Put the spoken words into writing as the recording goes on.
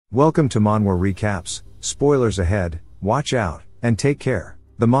Welcome to Manhwa Recaps, spoilers ahead, watch out, and take care.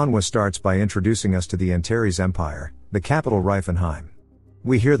 The manhwa starts by introducing us to the Antares Empire, the capital Reifenheim.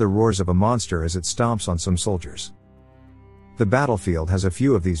 We hear the roars of a monster as it stomps on some soldiers. The battlefield has a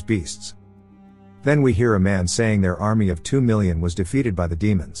few of these beasts. Then we hear a man saying their army of 2 million was defeated by the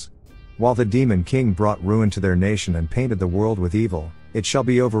demons. While the demon king brought ruin to their nation and painted the world with evil, it shall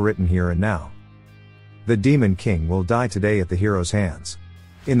be overwritten here and now. The demon king will die today at the hero's hands.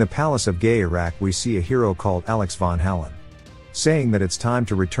 In the palace of Gay Iraq we see a hero called Alex von Hallen, saying that it's time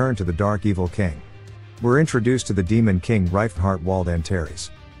to return to the dark evil king. We're introduced to the demon king Reifenhard walled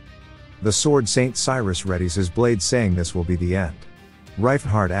Antares. The sword Saint Cyrus readies his blade saying this will be the end.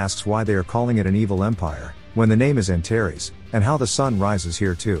 Reifenhard asks why they are calling it an evil empire, when the name is Antares, and how the sun rises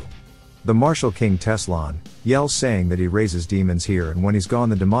here too. The martial king Teslan yells saying that he raises demons here and when he's gone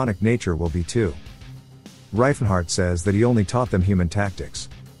the demonic nature will be too. Reifenhard says that he only taught them human tactics.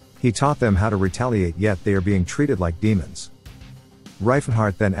 He taught them how to retaliate, yet they are being treated like demons.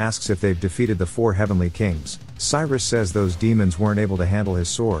 Reifenhard then asks if they've defeated the 4 heavenly kings. Cyrus says those demons weren't able to handle his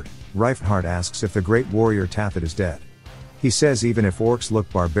sword. Reifenhard asks if the great warrior Tathat is dead. He says even if orcs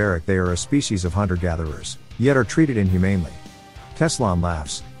look barbaric they are a species of hunter-gatherers, yet are treated inhumanely. Teslan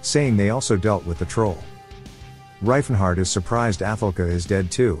laughs, saying they also dealt with the troll. Reifenhard is surprised Athelka is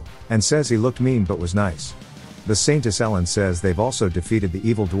dead too, and says he looked mean but was nice. The Saintess Ellen says they've also defeated the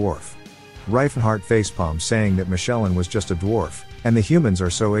evil dwarf. Reifenhard facepalms saying that Michelin was just a dwarf, and the humans are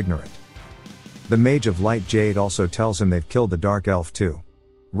so ignorant. The Mage of Light Jade also tells him they've killed the dark elf too.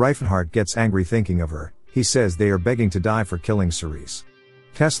 Reifenhard gets angry thinking of her, he says they are begging to die for killing Cerise.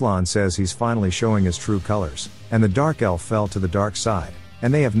 Teslan says he's finally showing his true colors, and the dark elf fell to the dark side,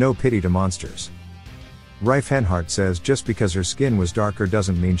 and they have no pity to monsters. Reifenhard says just because her skin was darker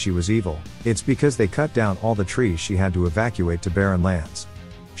doesn't mean she was evil, it's because they cut down all the trees she had to evacuate to barren lands.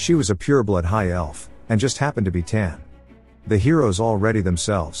 She was a pureblood high elf, and just happened to be tan. The heroes all ready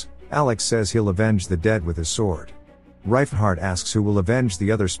themselves. Alex says he'll avenge the dead with his sword. Reifenhard asks who will avenge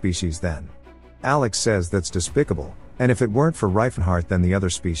the other species then. Alex says that's despicable, and if it weren't for Reifenhard then the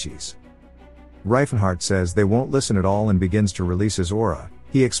other species. Reifenhard says they won't listen at all and begins to release his aura.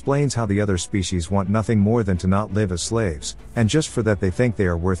 He explains how the other species want nothing more than to not live as slaves, and just for that they think they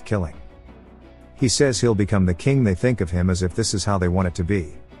are worth killing. He says he'll become the king they think of him as if this is how they want it to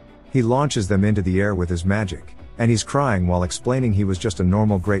be. He launches them into the air with his magic, and he's crying while explaining he was just a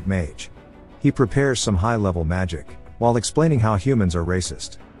normal great mage. He prepares some high-level magic, while explaining how humans are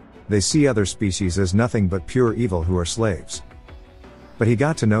racist. They see other species as nothing but pure evil who are slaves. But he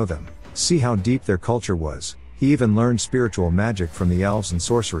got to know them, see how deep their culture was. He even learned spiritual magic from the elves and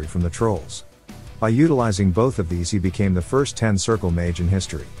sorcery from the trolls. By utilizing both of these he became the first 10-circle mage in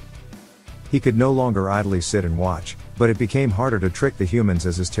history. He could no longer idly sit and watch, but it became harder to trick the humans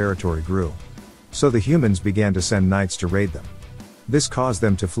as his territory grew. So the humans began to send knights to raid them. This caused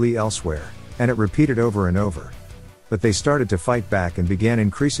them to flee elsewhere, and it repeated over and over. But they started to fight back and began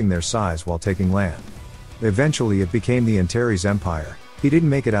increasing their size while taking land. Eventually it became the Antares Empire. He didn't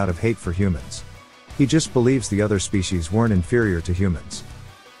make it out of hate for humans. He just believes the other species weren't inferior to humans.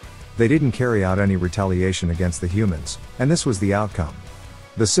 They didn't carry out any retaliation against the humans, and this was the outcome.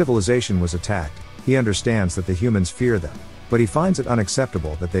 The civilization was attacked. He understands that the humans fear them, but he finds it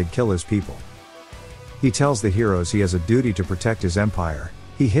unacceptable that they'd kill his people. He tells the heroes he has a duty to protect his empire.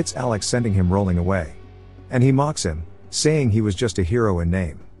 He hits Alex sending him rolling away. And he mocks him, saying he was just a hero in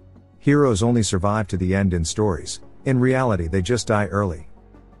name. Heroes only survive to the end in stories. In reality they just die early.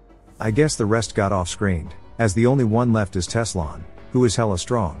 I guess the rest got off-screened, as the only one left is Teslan, who is hella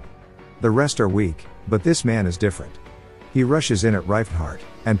strong. The rest are weak, but this man is different. He rushes in at Reifenhard,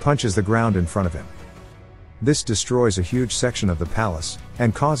 and punches the ground in front of him. This destroys a huge section of the palace,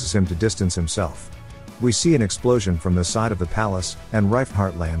 and causes him to distance himself. We see an explosion from the side of the palace, and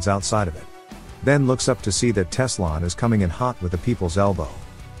Reifenhard lands outside of it. Then looks up to see that Teslan is coming in hot with the people's elbow.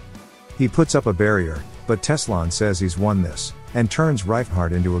 He puts up a barrier, but Teslan says he's won this, and turns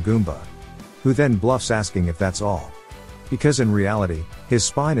Reifenhard into a Goomba. Who then bluffs asking if that's all. Because in reality, his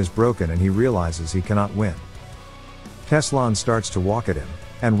spine is broken and he realizes he cannot win. Teslan starts to walk at him,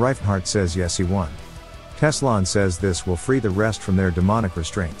 and Reifenhard says yes he won. Teslan says this will free the rest from their demonic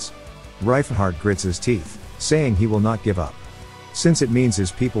restraints. Reifenhard grits his teeth, saying he will not give up. Since it means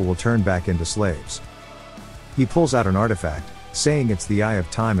his people will turn back into slaves. He pulls out an artifact, saying it's the Eye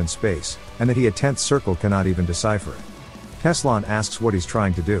of Time and Space, and that he a 10th circle cannot even decipher it. Teslan asks what he's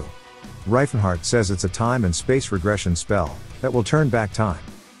trying to do. Reifenhard says it's a time and space regression spell, that will turn back time.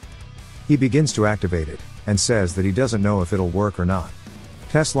 He begins to activate it, and says that he doesn't know if it'll work or not.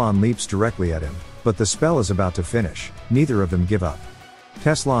 Teslan leaps directly at him, but the spell is about to finish. Neither of them give up.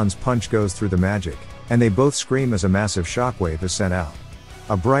 Teslan's punch goes through the magic, and they both scream as a massive shockwave is sent out.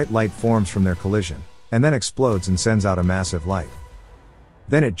 A bright light forms from their collision, and then explodes and sends out a massive light.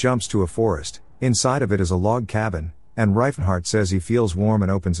 Then it jumps to a forest, inside of it is a log cabin, and Reifenhardt says he feels warm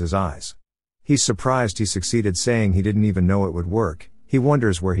and opens his eyes. He's surprised he succeeded, saying he didn't even know it would work. He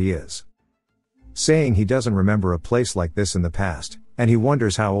wonders where he is. Saying he doesn't remember a place like this in the past, and he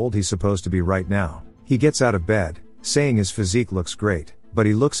wonders how old he's supposed to be right now. He gets out of bed, saying his physique looks great, but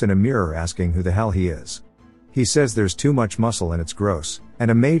he looks in a mirror asking who the hell he is. He says there's too much muscle and it's gross, and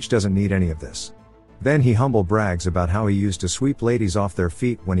a mage doesn't need any of this. Then he humble brags about how he used to sweep ladies off their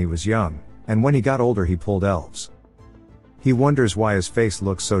feet when he was young, and when he got older he pulled elves. He wonders why his face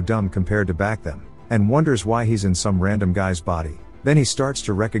looks so dumb compared to back then, and wonders why he's in some random guy's body. Then he starts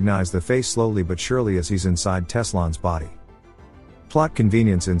to recognize the face slowly but surely as he's inside Teslan's body. Plot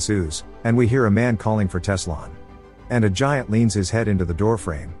convenience ensues, and we hear a man calling for Teslan. And a giant leans his head into the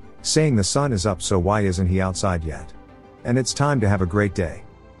doorframe, saying the sun is up, so why isn't he outside yet? And it's time to have a great day.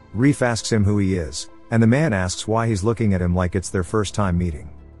 Reef asks him who he is, and the man asks why he's looking at him like it's their first time meeting.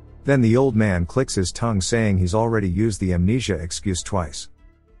 Then the old man clicks his tongue, saying he's already used the amnesia excuse twice.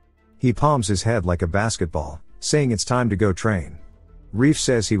 He palms his head like a basketball, saying it's time to go train. Reef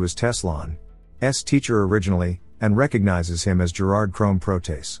says he was Teslan's teacher originally, and recognizes him as Gerard Chrome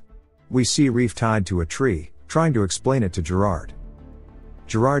Protes. We see Reef tied to a tree, trying to explain it to Gerard.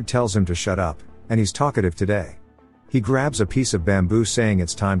 Gerard tells him to shut up, and he's talkative today. He grabs a piece of bamboo, saying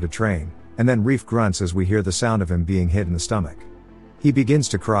it's time to train, and then Reef grunts as we hear the sound of him being hit in the stomach. He begins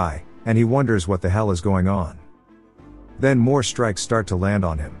to cry, and he wonders what the hell is going on. Then more strikes start to land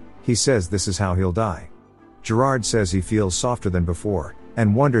on him. He says this is how he'll die. Gerard says he feels softer than before,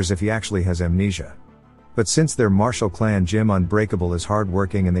 and wonders if he actually has amnesia. But since their martial clan Jim Unbreakable is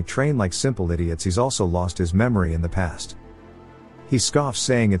hardworking and they train like simple idiots, he's also lost his memory in the past. He scoffs,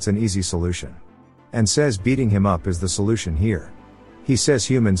 saying it's an easy solution. And says beating him up is the solution here. He says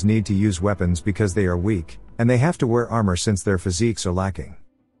humans need to use weapons because they are weak, and they have to wear armor since their physiques are lacking.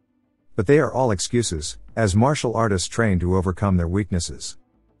 But they are all excuses, as martial artists train to overcome their weaknesses.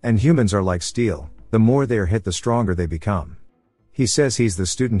 And humans are like steel, the more they are hit the stronger they become. He says he's the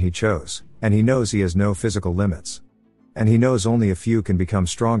student he chose, and he knows he has no physical limits. And he knows only a few can become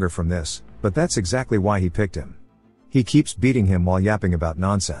stronger from this, but that's exactly why he picked him. He keeps beating him while yapping about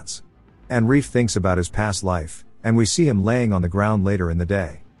nonsense. And Reef thinks about his past life, and we see him laying on the ground later in the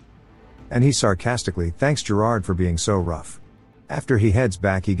day. And he sarcastically thanks Gerard for being so rough. After he heads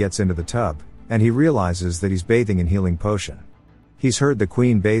back, he gets into the tub, and he realizes that he's bathing in healing potion. He's heard the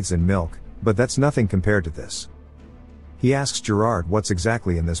queen bathes in milk, but that's nothing compared to this. He asks Gerard what's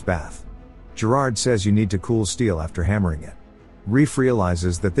exactly in this bath. Gerard says you need to cool steel after hammering it. Reef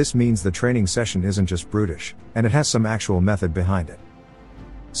realizes that this means the training session isn't just brutish, and it has some actual method behind it.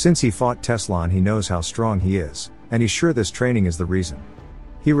 Since he fought Teslan, he knows how strong he is, and he's sure this training is the reason.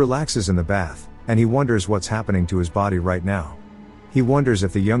 He relaxes in the bath, and he wonders what's happening to his body right now. He wonders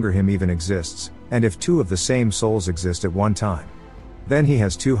if the younger him even exists, and if two of the same souls exist at one time. Then he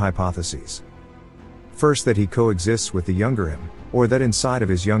has two hypotheses. First, that he coexists with the younger him, or that inside of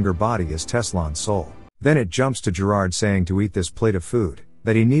his younger body is Teslan's soul. Then it jumps to Gerard saying to eat this plate of food,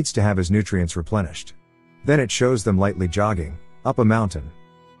 that he needs to have his nutrients replenished. Then it shows them lightly jogging, up a mountain.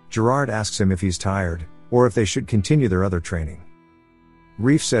 Gerard asks him if he's tired, or if they should continue their other training.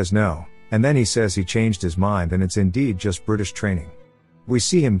 Reef says no, and then he says he changed his mind and it's indeed just brutish training. We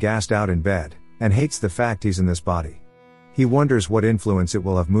see him gassed out in bed, and hates the fact he's in this body. He wonders what influence it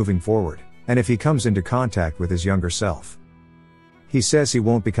will have moving forward, and if he comes into contact with his younger self. He says he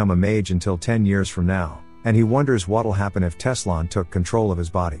won't become a mage until 10 years from now, and he wonders what'll happen if Teslan took control of his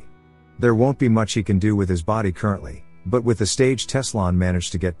body. There won't be much he can do with his body currently, but with the stage Teslan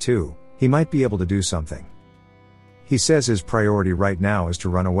managed to get to, he might be able to do something. He says his priority right now is to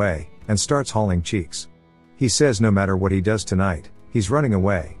run away, and starts hauling cheeks. He says no matter what he does tonight, he's running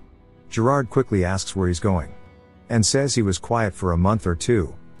away. Gerard quickly asks where he's going. And says he was quiet for a month or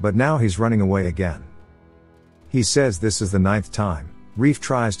two, but now he's running away again. He says this is the 9th time. Reef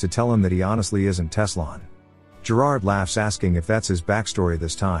tries to tell him that he honestly isn't Teslan. Gerard laughs, asking if that's his backstory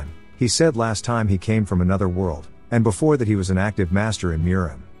this time. He said last time he came from another world, and before that he was an active master in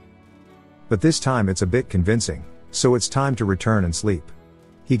Murim. But this time it's a bit convincing, so it's time to return and sleep.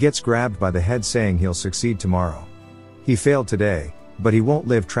 He gets grabbed by the head, saying he'll succeed tomorrow. He failed today, but he won't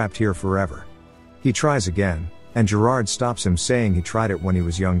live trapped here forever. He tries again, and Gerard stops him, saying he tried it when he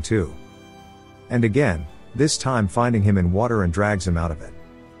was young too. And again, this time finding him in water, and drags him out of it.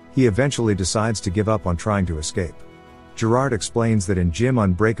 He eventually decides to give up on trying to escape. Gerard explains that in Jim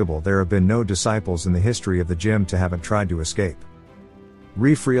Unbreakable there have been no disciples in the history of the gym to haven't tried to escape.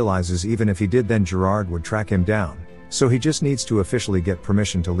 Reef realizes even if he did then Gerard would track him down, so he just needs to officially get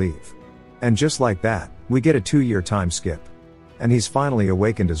permission to leave. And just like that, we get a 2-year time skip. And he's finally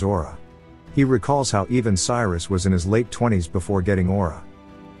awakened as Aura. He recalls how even Cyrus was in his late 20s before getting Aura.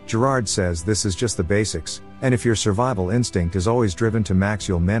 Gerard says this is just the basics, and if your survival instinct is always driven to max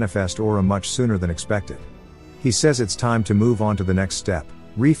you'll manifest Aura much sooner than expected. He says it's time to move on to the next step.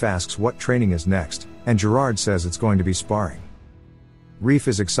 Reef asks what training is next, and Gerard says it's going to be sparring. Reef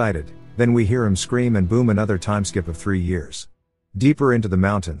is excited, then we hear him scream and boom, another time skip of 3 years. Deeper into the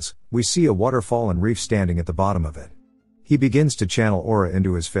mountains, we see a waterfall and Reef standing at the bottom of it. He begins to channel Aura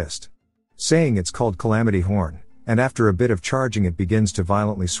into his fist, saying it's called Calamity Horn, and after a bit of charging it begins to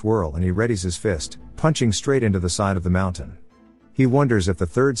violently swirl and he readies his fist, punching straight into the side of the mountain. He wonders if the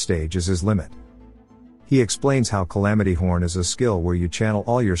 3rd stage is his limit. He explains how Calamity Horn is a skill where you channel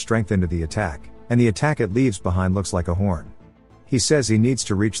all your strength into the attack, and the attack it leaves behind looks like a horn. He says he needs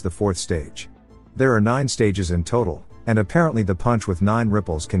to reach the 4th stage. There are 9 stages in total, and apparently the punch with 9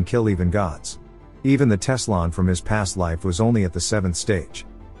 ripples can kill even gods. Even the Teslan from his past life was only at the 7th stage.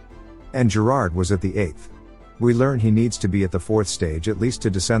 And Gerard was at the 8th. We learn he needs to be at the 4th stage at least to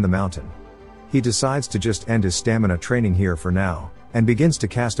descend the mountain. He decides to just end his stamina training here for now, and begins to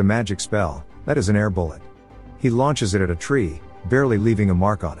cast a magic spell, that is an air bullet. He launches it at a tree, barely leaving a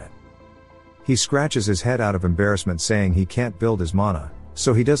mark on it. He scratches his head out of embarrassment saying he can't build his mana,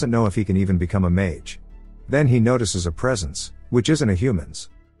 so he doesn't know if he can even become a mage. Then he notices a presence, which isn't a human's.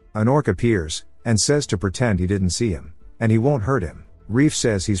 An orc appears, and says to pretend he didn't see him, and he won't hurt him. Reef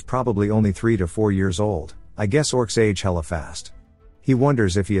says he's probably only 3 to 4 years old, I guess orcs age hella fast. He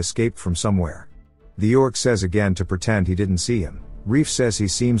wonders if he escaped from somewhere. The orc says again to pretend he didn't see him. Reef says he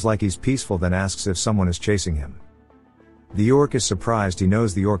seems like he's peaceful, then asks if someone is chasing him. The orc is surprised he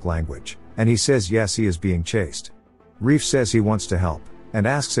knows the orc language, and he says yes, he is being chased. Reef says he wants to help, and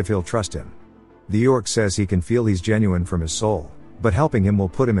asks if he'll trust him. The orc says he can feel he's genuine from his soul, but helping him will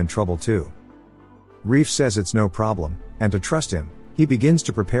put him in trouble too. Reef says it's no problem, and to trust him, he begins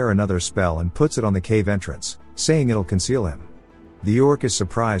to prepare another spell and puts it on the cave entrance, saying it'll conceal him. The orc is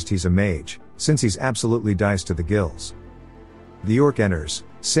surprised he's a mage, since he's absolutely diced to the gills. The orc enters,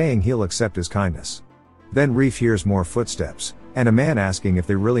 saying he'll accept his kindness. Then Reef hears more footsteps, and a man asking if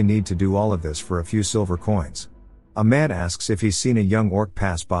they really need to do all of this for a few silver coins. A man asks if he's seen a young orc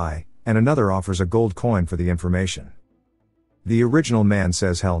pass by, and another offers a gold coin for the information. The original man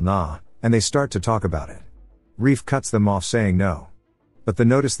says hell nah, and they start to talk about it. Reef cuts them off saying no. But they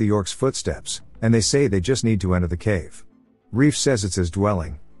notice the orc's footsteps, and they say they just need to enter the cave. Reef says it's his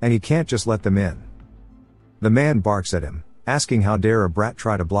dwelling, and he can't just let them in. The man barks at him, asking how dare a brat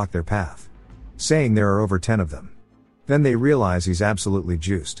try to block their path, saying there are over 10 of them. Then they realize he's absolutely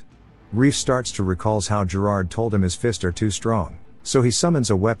juiced. Reef starts to recalls how Gerard told him his fists are too strong, so he summons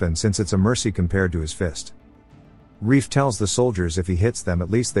a weapon since it's a mercy compared to his fist. Reef tells the soldiers if he hits them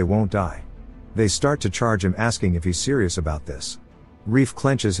at least they won't die. They start to charge him asking if he's serious about this. Reef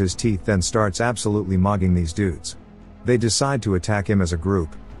clenches his teeth then starts absolutely mogging these dudes. They decide to attack him as a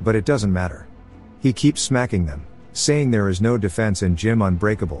group, but it doesn't matter. He keeps smacking them, saying there is no defense in Jim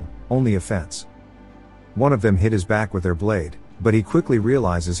Unbreakable, only offense. One of them hit his back with their blade, but he quickly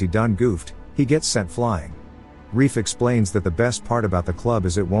realizes he done goofed, he gets sent flying. Reef explains that the best part about the club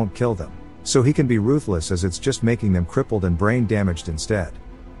is it won't kill them, so he can be ruthless as it's just making them crippled and brain damaged instead.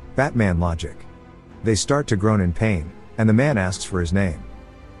 Batman logic. They start to groan in pain, and the man asks for his name.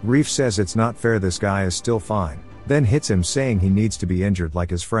 Reef says it's not fair, this guy is still fine, then hits him saying he needs to be injured like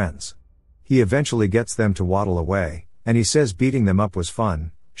his friends. He eventually gets them to waddle away, and he says beating them up was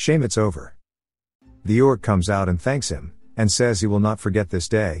fun, shame it's over. The orc comes out and thanks him, and says he will not forget this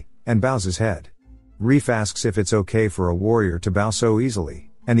day, and bows his head. Reef asks if it's okay for a warrior to bow so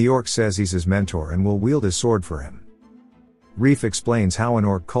easily, and the orc says he's his mentor and will wield his sword for him. Reef explains how in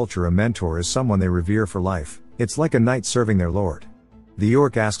orc culture a mentor is someone they revere for life, it's like a knight serving their lord. The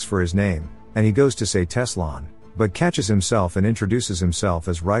orc asks for his name, and he goes to say Teslan, but catches himself and introduces himself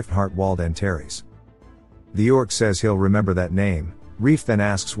as Reifenhart Wald Antares. The orc says he'll remember that name. Reef then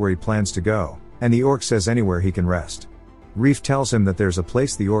asks where he plans to go, and the orc says anywhere he can rest. Reef tells him that there's a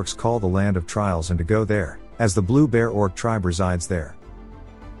place the orcs call the Land of Trials and to go there, as the Blue Bear orc tribe resides there.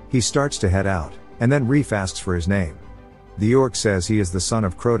 He starts to head out, and then Reef asks for his name. The orc says he is the son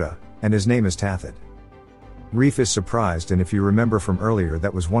of Crota, and his name is Tathid. Reef is surprised, and if you remember from earlier,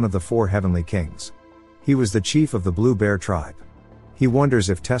 that was one of the 4 heavenly kings. He was the chief of the Blue Bear tribe. He wonders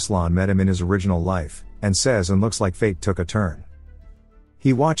if Teslan met him in his original life, and says and looks like fate took a turn.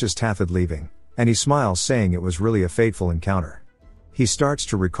 He watches Tathid leaving, and he smiles saying it was really a fateful encounter. He starts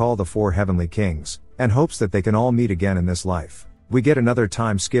to recall the 4 heavenly kings, and hopes that they can all meet again in this life. We get another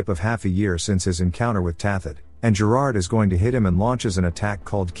time skip of half a year since his encounter with Tathid, and Gerard is going to hit him and launches an attack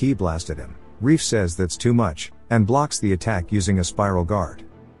called Key Blast at him. Reef says that's too much, and blocks the attack using a spiral guard.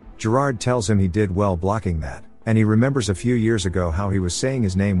 Gerard tells him he did well blocking that, and he remembers a few years ago how he was saying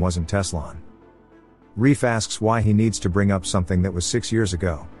his name wasn't Teslan. Reef asks why he needs to bring up something that was 6 years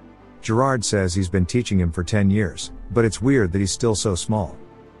ago. Gerard says he's been teaching him for 10 years, but it's weird that he's still so small.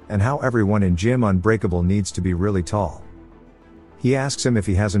 And how everyone in Gym Unbreakable needs to be really tall. He asks him if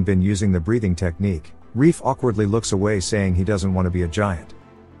he hasn't been using the breathing technique. Reef awkwardly looks away saying he doesn't want to be a giant.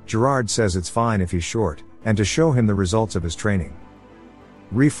 Gerard says it's fine if he's short, and to show him the results of his training.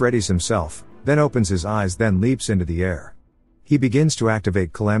 Reef readies himself, then opens his eyes, then leaps into the air. He begins to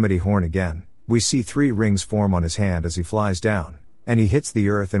activate Calamity Horn again. We see 3 rings form on his hand as he flies down, and he hits the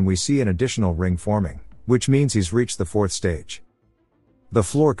earth and we see an additional ring forming, which means he's reached the 4th stage. The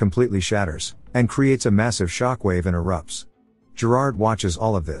floor completely shatters, and creates a massive shockwave and erupts. Gerard watches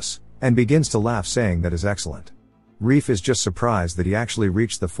all of this, and begins to laugh saying that is excellent. Reef is just surprised that he actually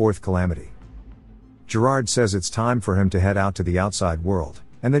reached the 4th calamity. Gerard says it's time for him to head out to the outside world,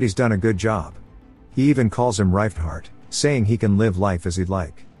 and that he's done a good job. He even calls him Reifenhart, saying he can live life as he'd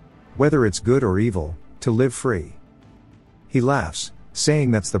like. Whether it's good or evil, to live free. He laughs,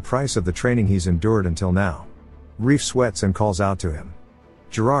 saying that's the price of the training he's endured until now. Reef sweats and calls out to him.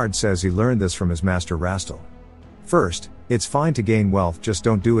 Gerard says he learned this from his master Rastal. First, it's fine to gain wealth, just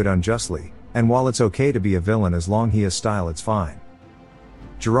don't do it unjustly, and while it's okay to be a villain as long he has style, it's fine.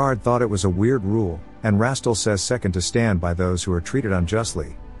 Gerard thought it was a weird rule, and Rastal says second to stand by those who are treated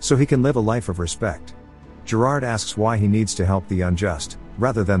unjustly, so he can live a life of respect. Gerard asks why he needs to help the unjust,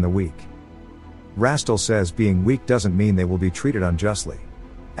 rather than the weak. Rastal says being weak doesn't mean they will be treated unjustly.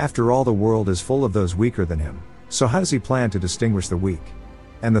 After all, the world is full of those weaker than him, so how does he plan to distinguish the weak?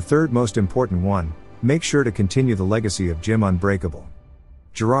 And the third most important one, make sure to continue the legacy of Gym Unbreakable.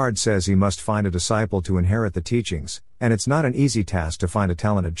 Gerard says he must find a disciple to inherit the teachings, and it's not an easy task to find a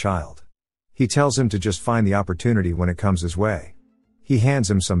talented child. He tells him to just find the opportunity when it comes his way. He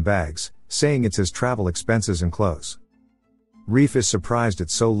hands him some bags, saying it's his travel expenses and clothes. Reef is surprised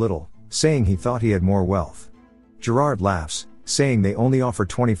it's so little, saying he thought he had more wealth. Gerard laughs, saying they only offer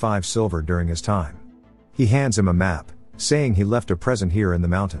 25 silver during his time. He hands him a map, saying he left a present here in the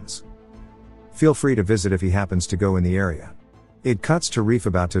mountains. Feel free to visit if he happens to go in the area. It cuts to Reef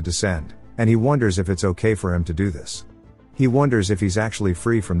about to descend, and he wonders if it's okay for him to do this. He wonders if he's actually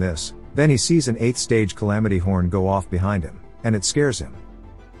free from this, then he sees an 8th stage calamity horn go off behind him, and it scares him.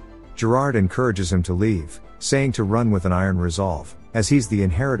 Gerard encourages him to leave, saying to run with an iron resolve, as he's the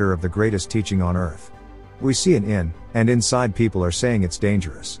inheritor of the greatest teaching on earth. We see an inn, and inside people are saying it's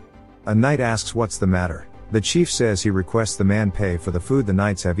dangerous. A knight asks what's the matter. The chief says he requests the man pay for the food the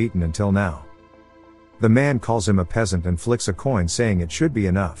knights have eaten until now. The man calls him a peasant and flicks a coin saying it should be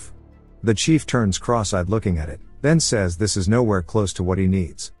enough. The chief turns cross-eyed looking at it, then says this is nowhere close to what he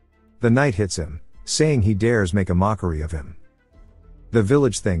needs. The knight hits him, saying he dares make a mockery of him. The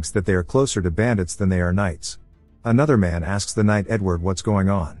village thinks that they are closer to bandits than they are knights. Another man asks the knight Edward what's going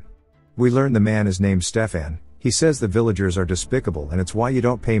on. We learn the man is named Stefan. He says the villagers are despicable and it's why you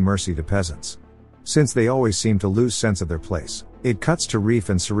don't pay mercy to peasants. Since they always seem to lose sense of their place. It cuts to Reef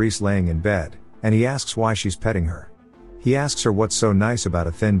and Cerise laying in bed, and he asks why she's petting her. He asks her what's so nice about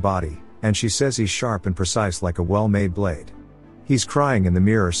a thin body, and she says he's sharp and precise like a well-made blade. He's crying in the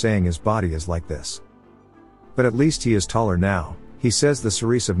mirror saying his body is like this. But at least he is taller now. He says the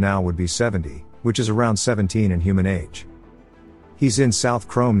Cerise of now would be 70, which is around 17 in human age. He's in South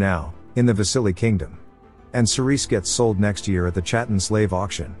Chrome now, in the Vasily Kingdom. And Cerise gets sold next year at the Chatan slave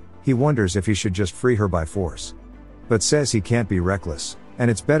auction. He wonders if he should just free her by force. But says he can't be reckless, and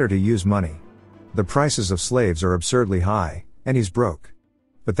it's better to use money. The prices of slaves are absurdly high, and he's broke.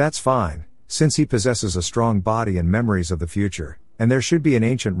 But that's fine, since he possesses a strong body and memories of the future, and there should be an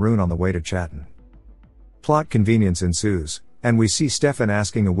ancient rune on the way to Chatan. Plot convenience ensues, and we see Stefan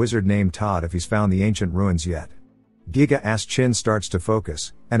asking a wizard named Todd if he's found the ancient ruins yet. Giga-ass Chin starts to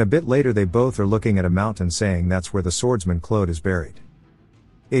focus, and a bit later they both are looking at a mountain saying that's where the swordsman Claude is buried.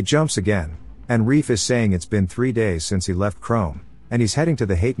 It jumps again, and Reef is saying it's been 3 days since he left Chrome, and he's heading to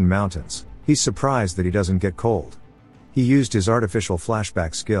the Hayton Mountains. He's surprised that he doesn't get cold. He used his artificial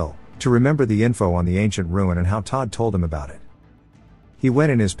flashback skill to remember the info on the ancient ruin and how Todd told him about it. He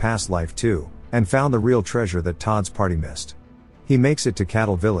went in his past life too, and found the real treasure that Todd's party missed. He makes it to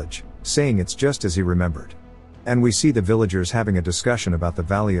Cattle Village, saying it's just as he remembered. And we see the villagers having a discussion about the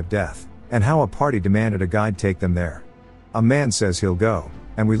Valley of Death, and how a party demanded a guide take them there. A man says he'll go,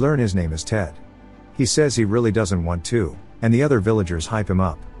 and we learn his name is Ted. He says he really doesn't want to, and the other villagers hype him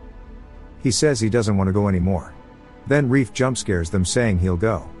up. He says he doesn't want to go anymore. Then Reef jump scares them saying he'll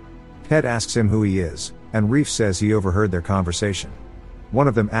go. Ted asks him who he is, and Reef says he overheard their conversation. One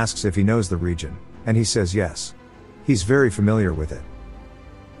of them asks if he knows the region, and he says yes. He's very familiar with it.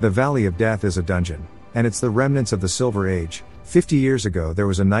 The Valley of Death is a dungeon, and it's the remnants of the Silver Age. 50 years ago there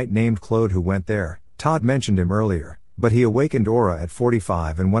was a knight named Claude who went there. Todd mentioned him earlier, but he awakened aura at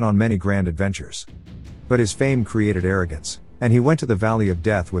 45 and went on many grand adventures. But his fame created arrogance, and he went to the Valley of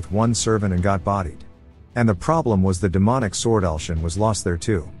Death with one servant and got bodied. And the problem was the demonic sword Elshin was lost there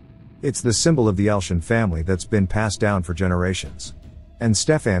too. It's the symbol of the Elshin family that's been passed down for generations. And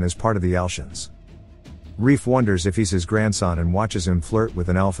Stefan is part of the Elshins. Reef wonders if he's his grandson and watches him flirt with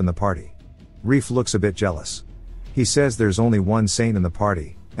an elf in the party. Reef looks a bit jealous. He says there's only one saint in the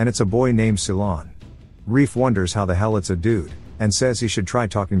party, and it's a boy named Ceylon. Reef wonders how the hell it's a dude, and says he should try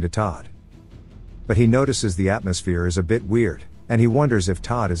talking to Todd. But he notices the atmosphere is a bit weird, and he wonders if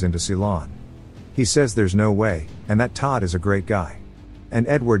Todd is into Ceylon. He says there's no way, and that Todd is a great guy. And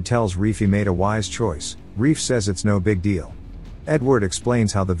Edward tells Reef he made a wise choice. Reef says it's no big deal. Edward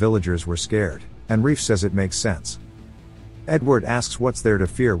explains how the villagers were scared, and Reef says it makes sense. Edward asks what's there to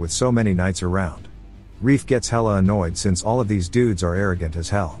fear with so many knights around. Reef gets hella annoyed since all of these dudes are arrogant as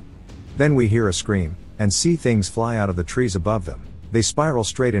hell. Then we hear a scream, and see things fly out of the trees above them. They spiral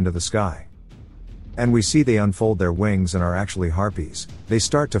straight into the sky. And we see they unfold their wings and are actually harpies. They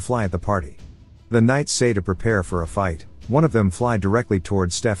start to fly at the party. The knights say to prepare for a fight. One of them fly directly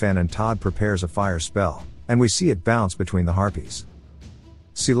towards Stefan and Todd prepares a fire spell, and we see it bounce between the harpies.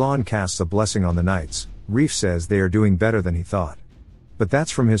 Ceylon casts a blessing on the knights. Reef says they are doing better than he thought. But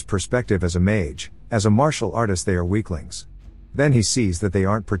that's from his perspective as a mage. As a martial artist they are weaklings. Then he sees that they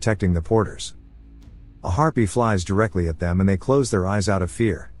aren't protecting the porters. A harpy flies directly at them and they close their eyes out of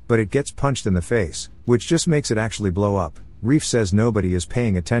fear, but it gets punched in the face, which just makes it actually blow up. Reef says nobody is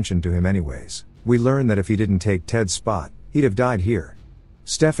paying attention to him anyways. We learn that if he didn't take Ted's spot, he'd have died here.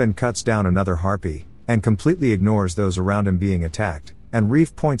 Stefan cuts down another harpy, and completely ignores those around him being attacked, and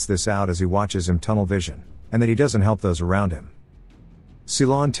Reef points this out as he watches him tunnel vision, and that he doesn't help those around him.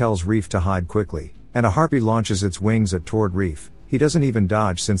 Ceylon tells Reef to hide quickly, and a harpy launches its wings toward Reef. He doesn't even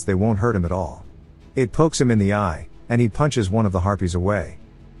dodge since they won't hurt him at all. It pokes him in the eye, and he punches one of the harpies away.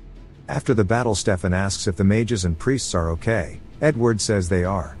 After the battle Stefan asks if the mages and priests are okay. Edward says they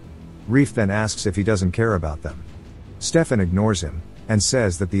are. Reef then asks if he doesn't care about them. Stefan ignores him, and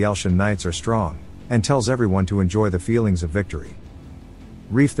says that the Elshin knights are strong, and tells everyone to enjoy the feelings of victory.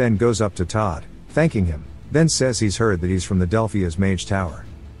 Reef then goes up to Todd, thanking him, then says he's heard that he's from the Delphia's Mage Tower.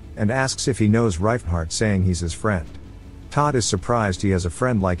 And asks if he knows Reifenhardt saying he's his friend. Todd is surprised he has a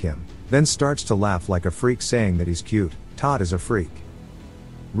friend like him, then starts to laugh like a freak saying that he's cute. Todd is a freak.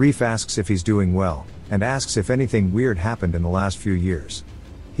 Reef asks if he's doing well, and asks if anything weird happened in the last few years.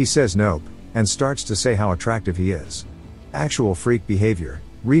 He says nope, and starts to say how attractive he is. Actual freak behavior.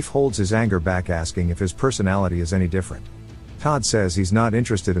 Reef holds his anger back asking if his personality is any different. Todd says he's not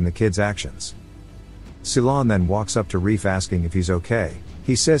interested in the kid's actions. Ceylon then walks up to Reef asking if he's okay.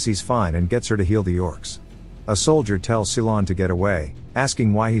 He says he's fine and gets her to heal the orcs. A soldier tells Ceylon to get away,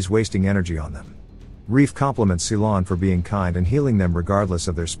 asking why he's wasting energy on them. Reef compliments Ceylon for being kind and healing them regardless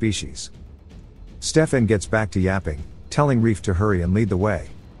of their species. Stefan gets back to yapping, telling Reef to hurry and lead the way.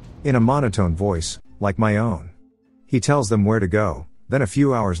 In a monotone voice, like my own. He tells them where to go. Then a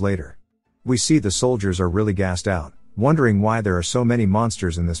few hours later, we see the soldiers are really gassed out, wondering why there are so many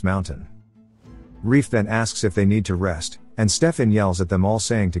monsters in this mountain. Reef then asks if they need to rest, and Stefan yells at them all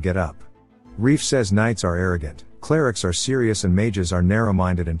saying to get up. Reef says knights are arrogant, clerics are serious and mages are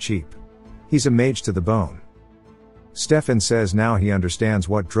narrow-minded and cheap. He's a mage to the bone. Stefan says now he understands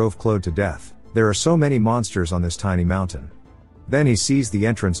what drove Claude to death. There are so many monsters on this tiny mountain. Then he sees the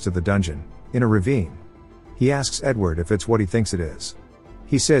entrance to the dungeon, in a ravine. He asks Edward if it's what he thinks it is.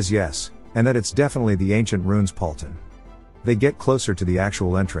 He says yes, and that it's definitely the ancient runes Palton. They get closer to the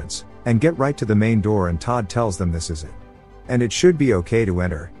actual entrance, and get right to the main door and Todd tells them this is it. And it should be okay to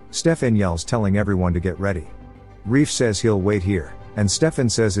enter. Stefan yells telling everyone to get ready. Reef says he'll wait here, and Stefan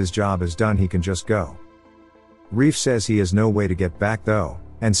says his job is done, he can just go. Reef says he has no way to get back though,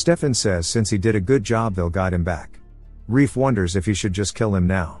 and Stefan says since he did a good job they'll guide him back. Reef wonders if he should just kill him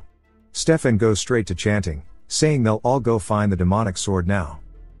now. Stefan goes straight to chanting, saying they'll all go find the demonic sword now.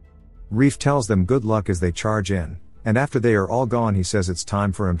 Reef tells them good luck as they charge in, and after they are all gone he says it's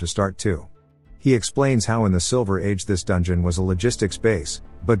time for him to start too. He explains how in the Silver Age this dungeon was a logistics base,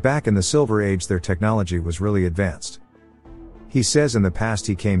 but back in the Silver Age their technology was really advanced. He says in the past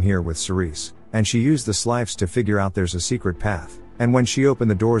he came here with Cerise, and she used the slives to figure out there's a secret path, and when she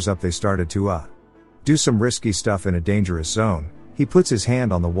opened the doors up they started to do some risky stuff in a dangerous zone. He puts his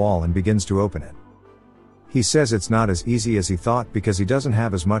hand on the wall and begins to open it. He says it's not as easy as he thought because he doesn't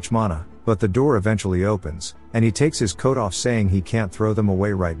have as much mana, but the door eventually opens, and he takes his coat off saying he can't throw them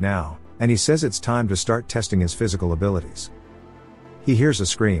away right now, and he says it's time to start testing his physical abilities. He hears a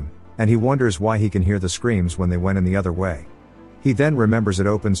scream, and he wonders why he can hear the screams when they went in the other way. He then remembers it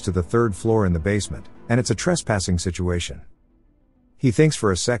opens to the 3rd floor in the basement, and it's a trespassing situation. He thinks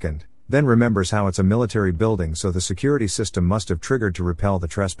for a second, then remembers how it's a military building, so the security system must have triggered to repel the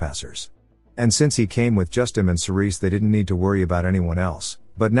trespassers. And since he came with just him and Cerise, they didn't need to worry about anyone else,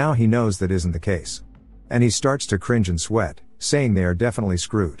 but now he knows that isn't the case. And he starts to cringe and sweat, saying they are definitely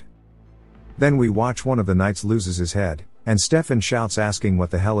screwed. Then we watch one of the knights loses his head, and Stefan shouts asking what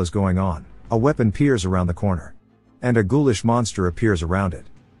the hell is going on. A weapon peers around the corner. And a ghoulish monster appears around it.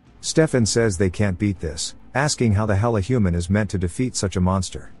 Stefan says they can't beat this, asking how the hell a human is meant to defeat such a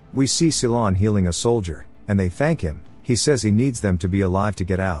monster. We see Ceylon healing a soldier, and they thank him. He says he needs them to be alive to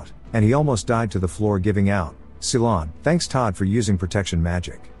get out, and he almost died to the floor giving out. Ceylon thanks Todd for using protection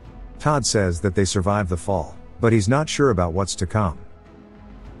magic. Todd says that they survived the fall, but he's not sure about what's to come.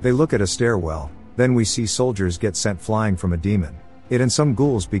 They look at a stairwell, then we see soldiers get sent flying from a demon. It and some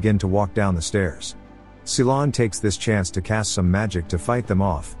ghouls begin to walk down the stairs. Ceylon takes this chance to cast some magic to fight them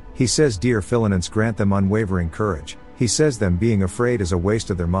off. He says dear Philinants grant them unwavering courage. He says them being afraid is a waste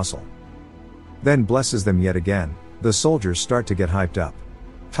of their muscle. Then blesses them yet again. The soldiers start to get hyped up.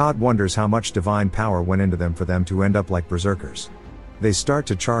 Todd wonders how much divine power went into them for them to end up like berserkers. They start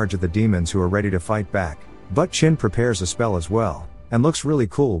to charge at the demons who are ready to fight back, but Chin prepares a spell as well, and looks really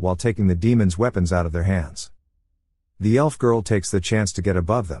cool while taking the demons' weapons out of their hands. The elf girl takes the chance to get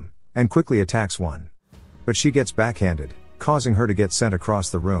above them, and quickly attacks one. But she gets backhanded, causing her to get sent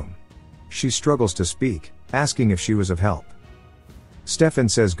across the room. She struggles to speak, asking if she was of help. Stefan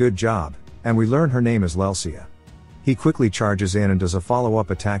says good job, and we learn her name is Lelsia. He quickly charges in and does a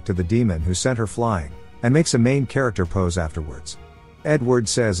follow-up attack to the demon who sent her flying, and makes a main character pose afterwards. Edward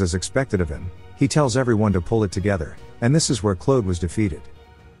says as expected of him, he tells everyone to pull it together, and this is where Claude was defeated.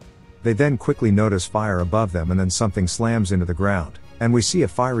 They then quickly notice fire above them and then something slams into the ground, and we see a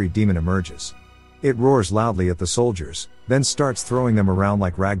fiery demon emerges. It roars loudly at the soldiers, then starts throwing them around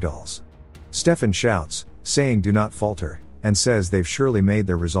like ragdolls. Stefan shouts, saying do not falter, and says they've surely made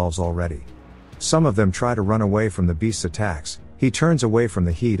their resolves already. Some of them try to run away from the beast's attacks. He turns away from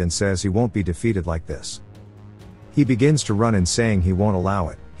the heat and says he won't be defeated like this. He begins to run and saying he won't allow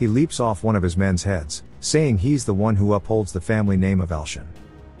it. He leaps off one of his men's heads, saying he's the one who upholds the family name of Elshin.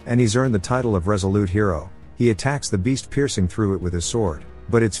 And he's earned the title of Resolute Hero. He attacks the beast piercing through it with his sword,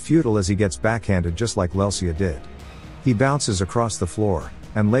 but it's futile as he gets backhanded just like Lelsia did. He bounces across the floor,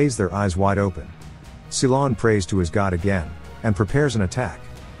 and lays their eyes wide open. Ceylon prays to his god again, and prepares an attack.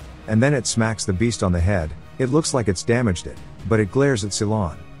 And then it smacks the beast on the head. It looks like it's damaged it, but it glares at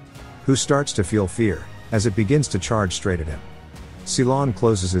Ceylon, who starts to feel fear, as it begins to charge straight at him. Ceylon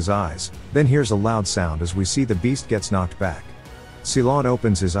closes his eyes, then hears a loud sound as we see the beast gets knocked back. Ceylon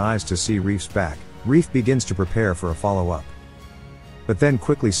opens his eyes to see Reef's back. Reef begins to prepare for a follow-up, but then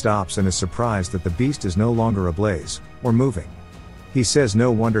quickly stops and is surprised that the beast is no longer ablaze, or moving. He says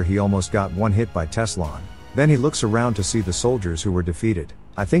no wonder he almost got one hit by Teslan. Then he looks around to see the soldiers who were defeated.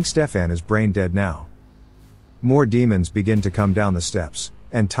 I think Stefan is brain dead now. More demons begin to come down the steps,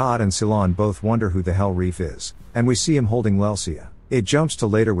 and Todd and Ceylon both wonder who the hell Reef is, and we see him holding Lelsia. It jumps to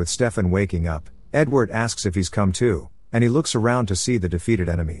later with Stefan waking up. Edward asks if he's come too, and he looks around to see the defeated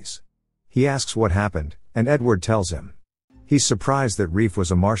enemies. He asks what happened, and Edward tells him. He's surprised that Reef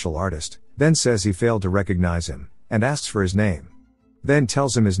was a martial artist, then says he failed to recognize him, and asks for his name. Then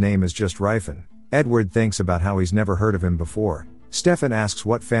tells him his name is just Rifen. Edward thinks about how he's never heard of him before. Stefan asks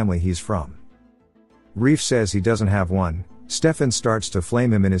what family he's from. Reef says he doesn't have one. Stefan starts to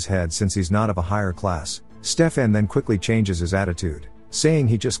flame him in his head since he's not of a higher class. Stefan then quickly changes his attitude, saying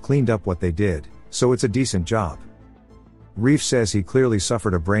he just cleaned up what they did, so it's a decent job. Reef says he clearly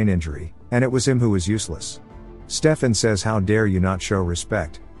suffered a brain injury, and it was him who was useless. Stefan says how dare you not show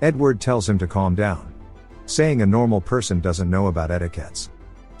respect. Edward tells him to calm down, saying a normal person doesn't know about etiquettes.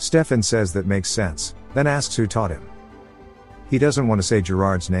 Stefan says that makes sense, then asks who taught him. He doesn't want to say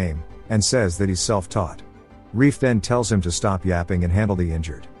Gerard's name, and says that he's self-taught. Reef then tells him to stop yapping and handle the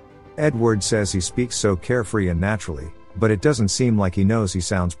injured. Edward says he speaks so carefree and naturally, but it doesn't seem like he knows he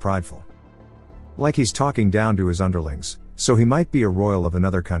sounds prideful. Like he's talking down to his underlings, so he might be a royal of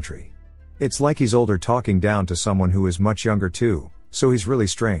another country. It's like he's older talking down to someone who is much younger too, so he's really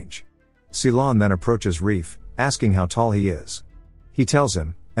strange. Ceylon then approaches Reef, asking how tall he is. He tells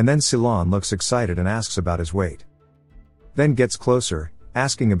him, and then Ceylon looks excited and asks about his weight. Then gets closer,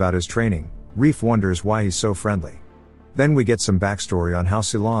 asking about his training. Reef wonders why he's so friendly. Then we get some backstory on how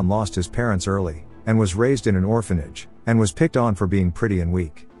Ceylon lost his parents early, and was raised in an orphanage, and was picked on for being pretty and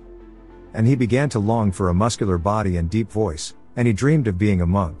weak. And he began to long for a muscular body and deep voice, and he dreamed of being a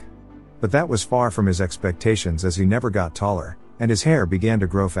monk. But that was far from his expectations, as he never got taller, and his hair began to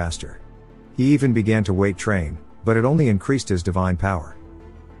grow faster. He even began to weight train, but it only increased his divine power.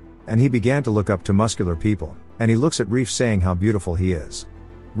 And he began to look up to muscular people, and he looks at Reef saying how beautiful he is.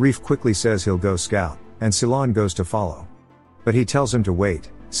 Reef quickly says he'll go scout, and Ceylon goes to follow. But he tells him to wait,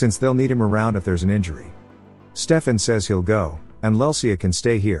 since they'll need him around if there's an injury. Stefan says he'll go, and Lelsia can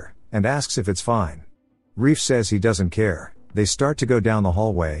stay here, and asks if it's fine. Reef says he doesn't care. They start to go down the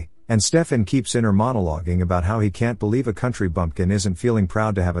hallway, and Stefan keeps inner monologuing about how he can't believe a country bumpkin isn't feeling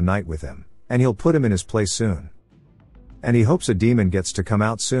proud to have a night with him, and he'll put him in his place soon. And he hopes a demon gets to come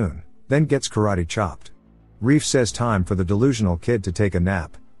out soon, then gets karate chopped. Reef says time for the delusional kid to take a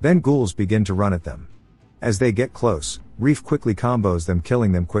nap, then ghouls begin to run at them. As they get close, Reef quickly combos them,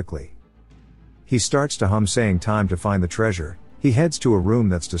 killing them quickly. He starts to hum saying time to find the treasure. He heads to a room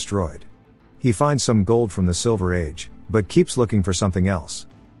that's destroyed. He finds some gold from the Silver Age, but keeps looking for something else.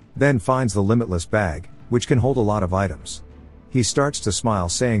 Then finds the limitless bag, which can hold a lot of items. He starts to smile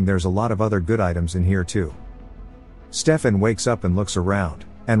saying there's a lot of other good items in here too. Stefan wakes up and looks around,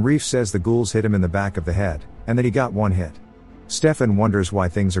 and Reef says the ghouls hit him in the back of the head, and that he got one hit. Stefan wonders why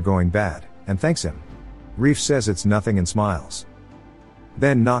things are going bad, and thanks him. Reef says it's nothing and smiles.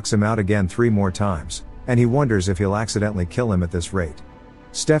 Then knocks him out again 3 more times, and he wonders if he'll accidentally kill him at this rate.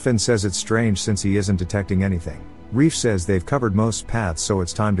 Stefan says it's strange since he isn't detecting anything. Reef says they've covered most paths, so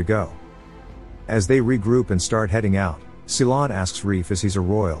it's time to go. As they regroup and start heading out, Ceylon asks Reef if he's a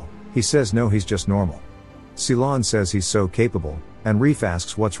royal. He says no, he's just normal. Ceylon says he's so capable, and Reef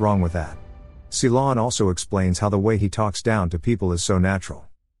asks what's wrong with that. Ceylon also explains how the way he talks down to people is so natural.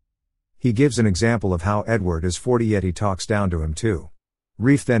 He gives an example of how Edward is 40 yet he talks down to him too.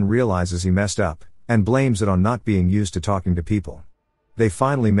 Reef then realizes he messed up, and blames it on not being used to talking to people. They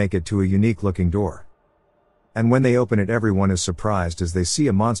finally make it to a unique looking door. And when they open it, everyone is surprised as they see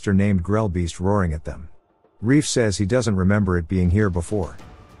a monster named Grellbeast roaring at them. Reef says he doesn't remember it being here before.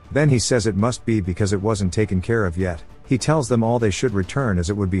 Then he says it must be because it wasn't taken care of yet. He tells them all they should return as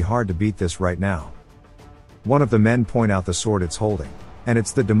it would be hard to beat this right now. One of the men point out the sword it's holding, and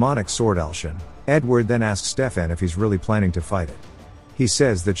it's the demonic sword Alshin. Edward then asks Stefan if he's really planning to fight it. He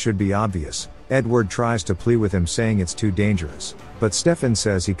says that should be obvious. Edward tries to plead with him saying it's too dangerous, but Stefan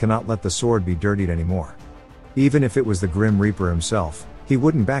says he cannot let the sword be dirtied anymore. Even if it was the Grim Reaper himself, he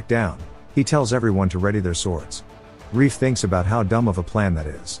wouldn't back down. He tells everyone to ready their swords. Reef thinks about how dumb of a plan that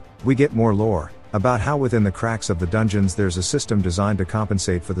is. We get more lore about how within the cracks of the dungeons there's a system designed to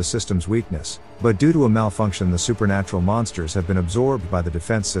compensate for the system's weakness, but due to a malfunction the supernatural monsters have been absorbed by the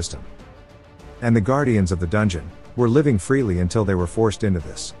defense system. And the guardians of the dungeon were living freely until they were forced into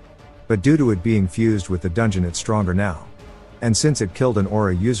this. But due to it being fused with the dungeon it's stronger now. And since it killed an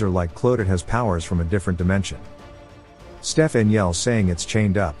aura user like Claude, it has powers from a different dimension. Stefan yells saying it's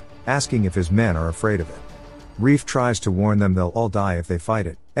chained up, asking if his men are afraid of it. Reef tries to warn them they'll all die if they fight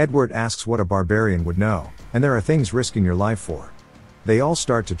it. Edward asks what a barbarian would know, and there are things risking your life for. They all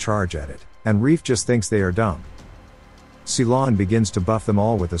start to charge at it, and Reef just thinks they are dumb. Ceylon begins to buff them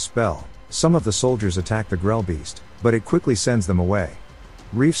all with a spell. Some of the soldiers attack the Grellbeast, but it quickly sends them away.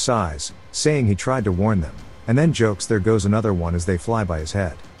 Reef sighs, saying he tried to warn them, and then jokes there goes another one as they fly by his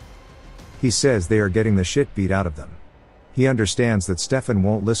head. He says they are getting the shit beat out of them. He understands that Stefan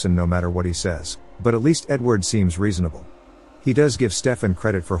won't listen no matter what he says, but at least Edward seems reasonable. He does give Stefan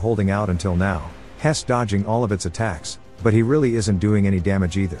credit for holding out until now, Hess dodging all of its attacks, but he really isn't doing any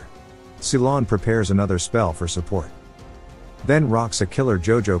damage either. Ceylon prepares another spell for support. Then rocks a killer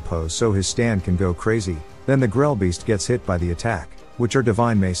JoJo pose so his stand can go crazy, then the Grellbeast gets hit by the attack, which are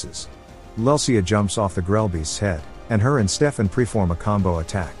divine maces. Lelsia jumps off the Grellbeast's head, and her and Stefan preform a combo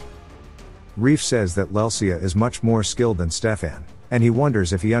attack. Reef says that Lelsia is much more skilled than Stefan, and he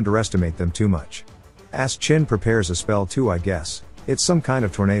wonders if he underestimates them too much. Chin prepares a spell too, I guess. It's some kind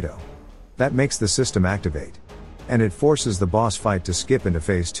of tornado. That makes the system activate. And it forces the boss fight to skip into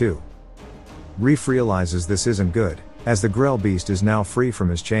phase 2. Reef realizes this isn't good, as the Grellbeast is now free from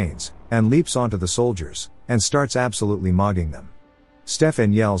his chains, and leaps onto the soldiers, and starts absolutely mogging them.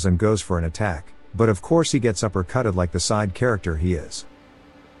 Stefan yells and goes for an attack, but of course he gets uppercutted like the side character he is.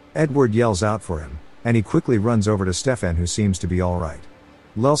 Edward yells out for him, and he quickly runs over to Stefan, who seems to be alright.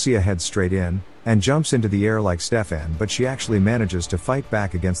 Lelsia heads straight in, and jumps into the air like Stefan, but she actually manages to fight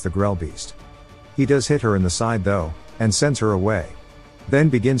back against the Grellbeast. He does hit her in the side though, and sends her away. Then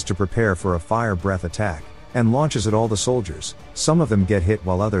begins to prepare for a fire breath attack, and launches at all the soldiers. Some of them get hit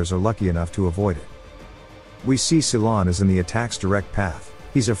while others are lucky enough to avoid it. We see Ceylon is in the attack's direct path,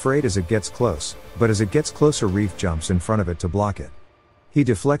 He's afraid as it gets close, but as it gets closer Reef jumps in front of it to block it. He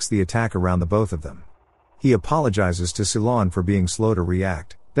deflects the attack around the both of them. He apologizes to Ceylon for being slow to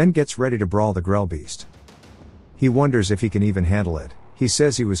react, then gets ready to brawl the Grell beast. He wonders if he can even handle it. He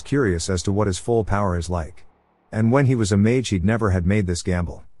says he was curious as to what his full power is like. And when he was a mage he'd never had made this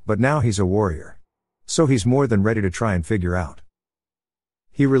gamble, but now he's a warrior. So he's more than ready to try and figure out.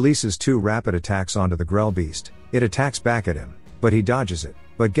 He releases 2 rapid attacks onto the Grell beast. It attacks back at him, but he dodges it,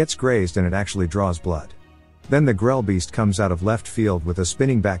 but gets grazed and it actually draws blood. Then the Grell beast comes out of left field with a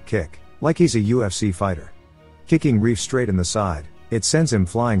spinning back kick, like he's a UFC fighter. Kicking Reef straight in the side, it sends him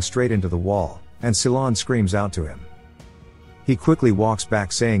flying straight into the wall, and Ceylon screams out to him. He quickly walks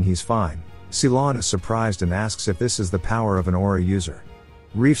back saying he's fine. Ceylon is surprised and asks if this is the power of an aura user.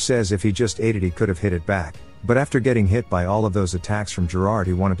 Reef says if he just ate it he could have hit it back, but after getting hit by all of those attacks from Gerard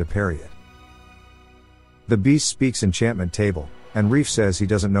he wanted to parry it. The beast speaks enchantment table, and Reef says he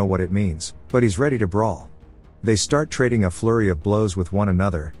doesn't know what it means, but he's ready to brawl. They start trading a flurry of blows with one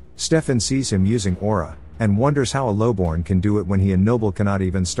another. Stefan sees him using aura, and wonders how a lowborn can do it when he and Noble cannot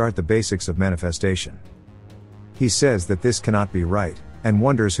even start the basics of manifestation. He says that this cannot be right, and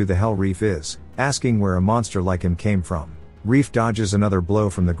wonders who the hell Reef is, asking where a monster like him came from. Reef dodges another blow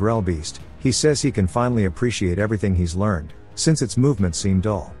from the Grell beast. He says he can finally appreciate everything he's learned, since its movements seem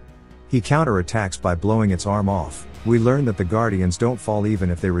dull. He counterattacks by blowing its arm off. We learn that the Guardians don't fall even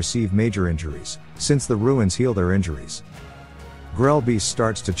if they receive major injuries, since the ruins heal their injuries. Grell beast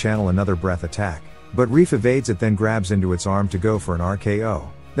starts to channel another breath attack, but Reef evades it, then grabs into its arm to go for an RKO,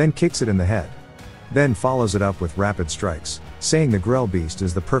 then kicks it in the head. Then follows it up with rapid strikes, saying the Grell beast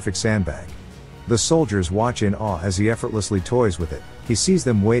is the perfect sandbag. The soldiers watch in awe as he effortlessly toys with it. He sees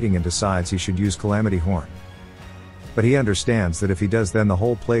them waiting and decides he should use Calamity Horn. But he understands that if he does then the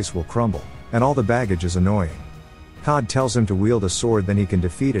whole place will crumble, and all the baggage is annoying. Cod tells him to wield a sword, then he can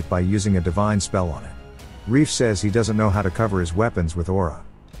defeat it by using a divine spell on it. Reef says he doesn't know how to cover his weapons with aura.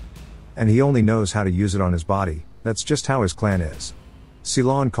 And he only knows how to use it on his body. That's just how his clan is.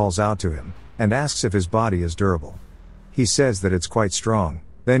 Ceylon calls out to him, and asks if his body is durable. He says that it's quite strong,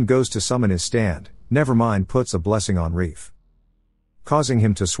 then goes to summon his stand. Nevermind puts a blessing on Reef, causing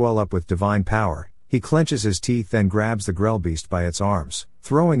him to swell up with divine power. He clenches his teeth, then grabs the Grell beast by its arms,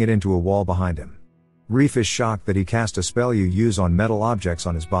 throwing it into a wall behind him. Reef is shocked that he cast a spell you use on metal objects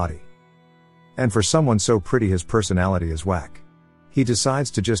on his body. And for someone so pretty his personality is whack. He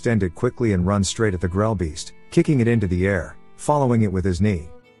decides to just end it quickly and run straight at the Grell beast, kicking it into the air, following it with his knee.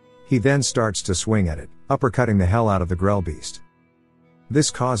 He then starts to swing at it, uppercutting the hell out of the Grell beast.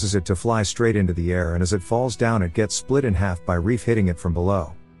 This causes it to fly straight into the air, and as it falls down it gets split in half by Reef hitting it from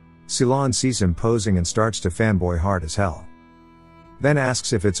below. Ceylon sees him posing and starts to fanboy hard as hell. Then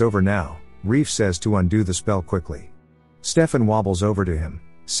asks if it's over now. Reef says to undo the spell quickly. Stefan wobbles over to him,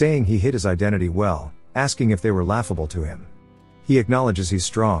 saying he hid his identity well, asking if they were laughable to him. He acknowledges he's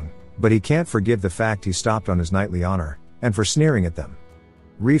strong, but he can't forgive the fact he stopped on his knightly honor, and for sneering at them.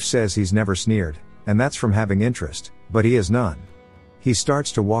 Reef says he's never sneered, and that's from having interest, but he has none. He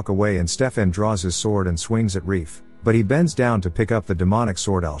starts to walk away and Stefan draws his sword and swings at Reef, but he bends down to pick up the demonic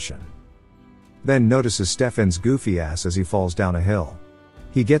sword Alshin. Then notices Stefan's goofy ass as he falls down a hill.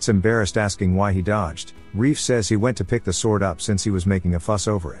 He gets embarrassed asking why he dodged. Reef says he went to pick the sword up since he was making a fuss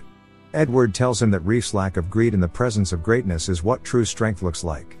over it. Edward tells him that Reef's lack of greed in the presence of greatness is what true strength looks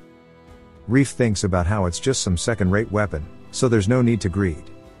like. Reef thinks about how it's just some second-rate weapon, so there's no need to greed.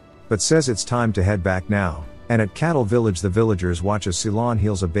 But says it's time to head back now, and at Cattle Village the villagers watch as Ceylon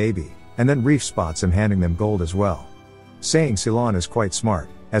heals a baby, and then Reef spots him handing them gold as well. Saying Ceylon is quite smart.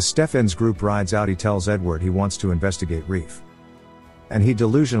 As Stefan's group rides out he tells Edward he wants to investigate Reef. And he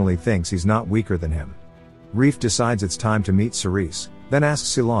delusionally thinks he's not weaker than him. Reef decides it's time to meet Cerise, then asks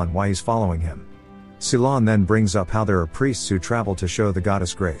Ceylon why he's following him. Ceylon then brings up how there are priests who travel to show the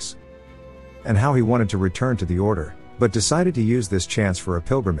goddess grace. And how he wanted to return to the order, but decided to use this chance for a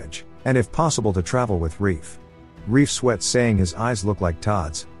pilgrimage, and if possible to travel with Reef. Reef sweats saying his eyes look like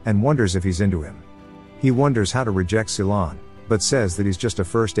Todd's, and wonders if he's into him. He wonders how to reject Ceylon, but says that he's just a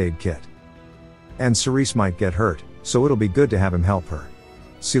first aid kit. And Cerise might get hurt, so it'll be good to have him help her.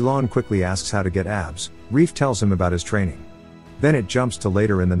 Ceylon quickly asks how to get abs. Reef tells him about his training. Then it jumps to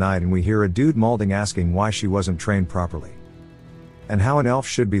later in the night and we hear a dude molding asking why she wasn't trained properly. And how an elf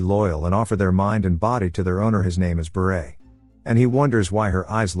should be loyal and offer their mind and body to their owner. His name is Beret. And he wonders why her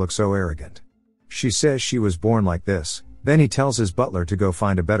eyes look so arrogant. She says she was born like this. Then he tells his butler to go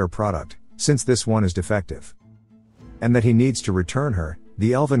find a better product, since this one is defective. And that he needs to return her.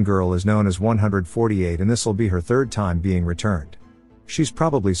 The elven girl is known as 148 and this'll be her third time being returned. She's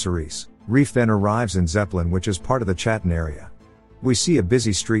probably Cerise. Reef then arrives in Zeppelin, which is part of the Chatten area. We see a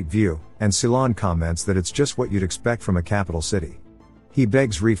busy street view, and Ceylon comments that it's just what you'd expect from a capital city. He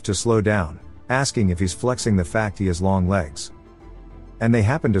begs Reef to slow down, asking if he's flexing the fact he has long legs. And they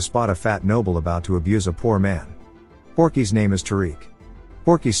happen to spot a fat noble about to abuse a poor man. Porky's name is Tariq.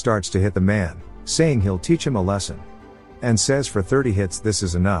 Porky starts to hit the man, saying he'll teach him a lesson. And says for 30 hits this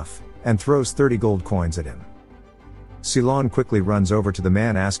is enough, and throws 30 gold coins at him. Ceylon quickly runs over to the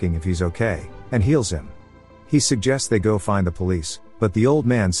man asking if he's okay, and heals him. He suggests they go find the police, but the old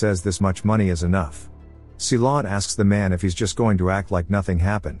man says this much money is enough. Ceylon asks the man if he's just going to act like nothing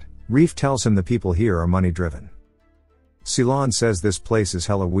happened. Reef tells him the people here are money driven. Ceylon says this place is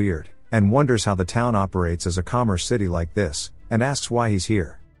hella weird, and wonders how the town operates as a commerce city like this, and asks why he's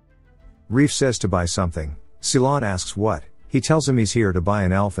here. Reef says to buy something. Ceylon asks what. He tells him he's here to buy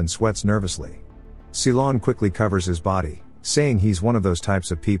an elf and sweats nervously. Ceylon quickly covers his body, saying he's one of those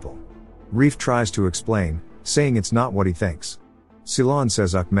types of people. Reef tries to explain, saying it's not what he thinks. Ceylon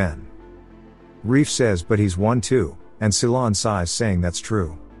says men. Reef says but he's one too, and Ceylon sighs saying that's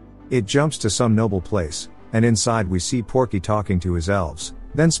true. It jumps to some noble place, and inside we see Porky talking to his elves,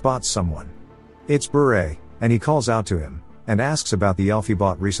 then spots someone. It's Beret, and he calls out to him, and asks about the elf he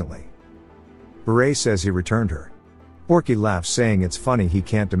bought recently. Beret says he returned her. Porky laughs saying it's funny he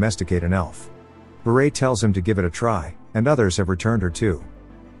can't domesticate an elf. Beret tells him to give it a try, and others have returned her too.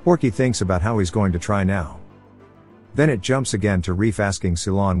 Porky thinks about how he's going to try now. Then it jumps again to Reef asking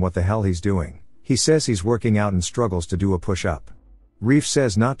Ceylon what the hell he's doing. He says he's working out and struggles to do a push-up. Reef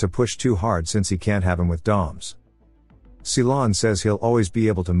says not to push too hard since he can't have him with DOMs. Ceylon says he'll always be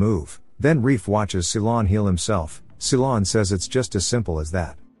able to move, then Reef watches Ceylon heal himself. Ceylon says it's just as simple as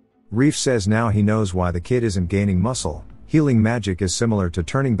that. Reef says now he knows why the kid isn't gaining muscle. Healing magic is similar to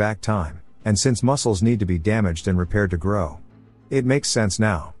turning back time, and since muscles need to be damaged and repaired to grow. It makes sense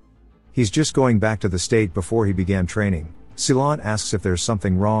now. He's just going back to the state before he began training. Ceylon asks if there's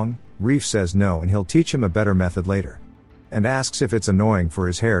something wrong. Reef says no and he'll teach him a better method later. And asks if it's annoying for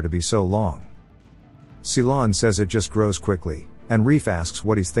his hair to be so long. Ceylon says it just grows quickly, and Reef asks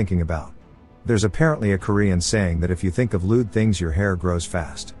what he's thinking about. There's apparently a Korean saying that if you think of lewd things your hair grows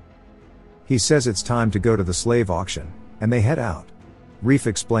fast. He says it's time to go to the slave auction, and they head out. Reef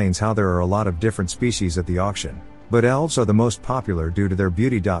explains how there are a lot of different species at the auction, but elves are the most popular due to their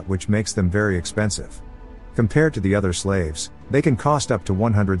beauty. Which makes them very expensive. Compared to the other slaves, they can cost up to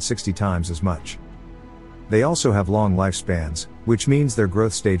 160 times as much. They also have long lifespans, which means their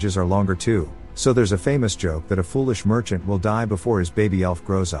growth stages are longer too, so there's a famous joke that a foolish merchant will die before his baby elf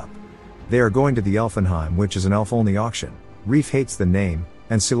grows up. They are going to the Elfenheim, which is an elf-only auction. Reef hates the name,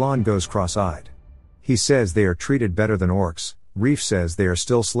 and Ceylon goes cross-eyed. He says they are treated better than orcs. Reef says they are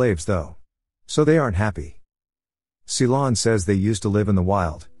still slaves though. So they aren't happy. Ceylon says they used to live in the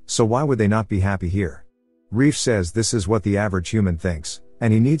wild, so why would they not be happy here? Reef says this is what the average human thinks,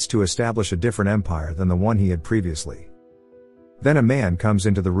 and he needs to establish a different empire than the one he had previously. Then a man comes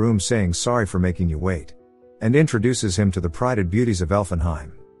into the room saying sorry for making you wait, and introduces him to the prided beauties of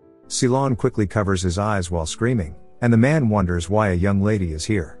Elfenheim. Ceylon quickly covers his eyes while screaming, and the man wonders why a young lady is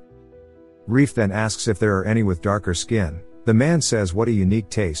here. Reef then asks if there are any with darker skin. The man says what a unique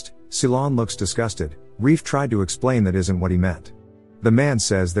taste. Ceylon looks disgusted. Reef tried to explain that isn't what he meant. The man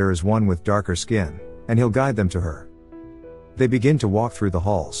says there is one with darker skin, and he'll guide them to her. They begin to walk through the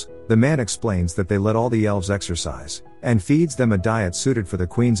halls. The man explains that they let all the elves exercise, and feeds them a diet suited for the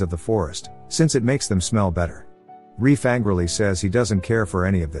queens of the forest, since it makes them smell better. Reef angrily says he doesn't care for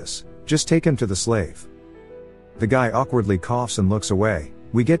any of this, just take him to the slave. The guy awkwardly coughs and looks away.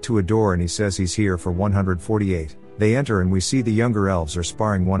 We get to a door and he says he's here for 148. They enter and we see the younger elves are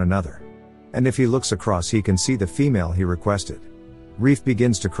sparring one another. And if he looks across he can see the female he requested. Reef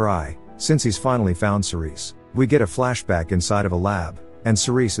begins to cry, since he's finally found Cerise. We get a flashback inside of a lab, and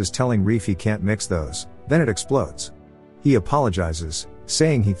Cerise is telling Reef he can't mix those, then it explodes. He apologizes,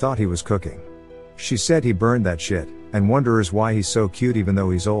 saying he thought he was cooking. She said he burned that shit, and wonders why he's so cute even though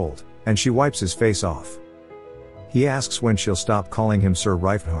he's old, and she wipes his face off. He asks when she'll stop calling him Sir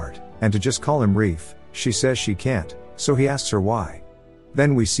Reifenhart, and to just call him Reef. She says she can't, so he asks her why.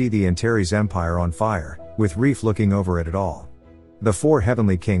 Then we see the Antares Empire on fire, with Reef looking over at it all. The 4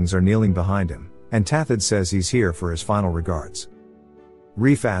 heavenly kings are kneeling behind him, and Tathid says he's here for his final regards.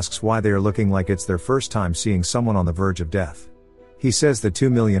 Reef asks why they are looking like it's their first time seeing someone on the verge of death. He says the 2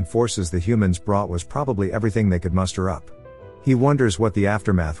 million forces the humans brought was probably everything they could muster up. He wonders what the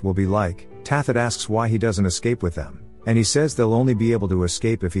aftermath will be like. Tathid asks why he doesn't escape with them, and he says they'll only be able to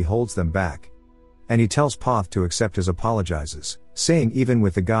escape if he holds them back. And he tells Poth to accept his apologizes, saying even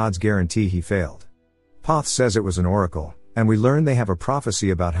with the gods' guarantee he failed. Poth says it was an oracle, and we learn they have a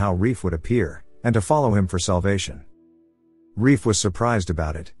prophecy about how Reef would appear, and to follow him for salvation. Reef was surprised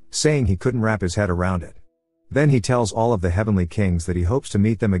about it, saying he couldn't wrap his head around it. Then he tells all of the heavenly kings that he hopes to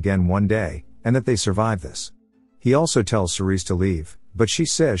meet them again one day, and that they survive this. He also tells Cerise to leave, but she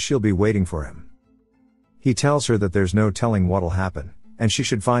says she'll be waiting for him. He tells her that there's no telling what'll happen, and she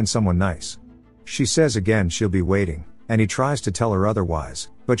should find someone nice. She says again she'll be waiting, and he tries to tell her otherwise,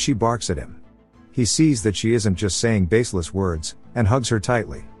 but she barks at him. He sees that she isn't just saying baseless words, and hugs her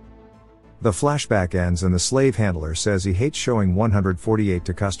tightly. The flashback ends and the slave handler says he hates showing 148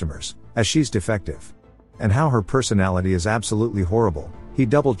 to customers, as she's defective. And how her personality is absolutely horrible. He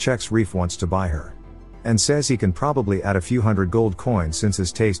double checks Reef wants to buy her. And says he can probably add a few hundred gold coins since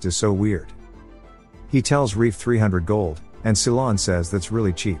his taste is so weird. He tells Reef 300 gold, and Ceylon says that's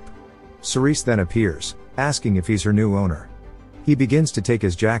really cheap. Cerise then appears, asking if he's her new owner. He begins to take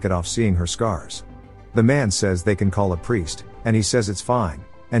his jacket off, seeing her scars. The man says they can call a priest, and he says it's fine,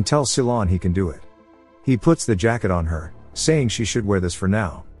 and tells Ceylon he can do it. He puts the jacket on her, saying she should wear this for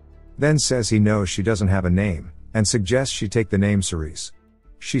now. Then says he knows she doesn't have a name, and suggests she take the name Cerise.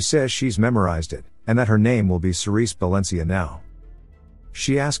 She says she's memorized it, and that her name will be Cerise Valencia now.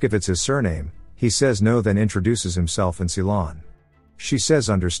 She asks if it's his surname, he says no, then introduces himself and Ceylon. She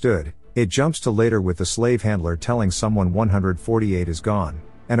says understood. It jumps to later with the slave handler telling someone 148 is gone,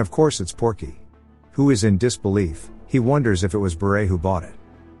 and of course it's Porky. Who is in disbelief. He wonders if it was Beret who bought it.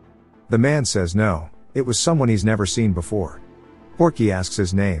 The man says no, it was someone he's never seen before. Porky asks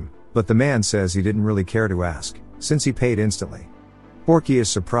his name, but the man says he didn't really care to ask, since he paid instantly. Porky is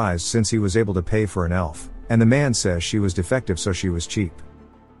surprised since he was able to pay for an elf, and the man says she was defective so she was cheap.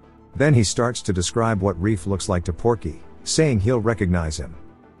 Then he starts to describe what Reef looks like to Porky, saying he'll recognize him.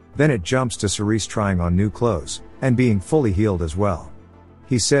 Then it jumps to Cerise trying on new clothes, and being fully healed as well.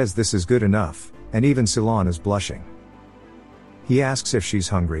 He says this is good enough, and even Ceylon is blushing. He asks if she's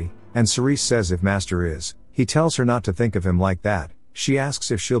hungry, and Cerise says if Master is. He tells her not to think of him like that. She asks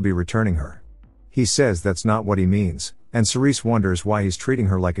if she'll be returning her. He says that's not what he means, and Cerise wonders why he's treating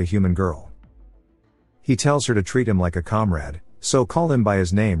her like a human girl. He tells her to treat him like a comrade, so call him by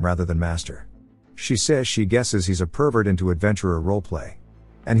his name rather than Master. She says she guesses he's a pervert into adventurer roleplay.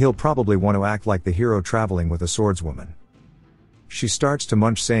 And he'll probably want to act like the hero traveling with a swordswoman. She starts to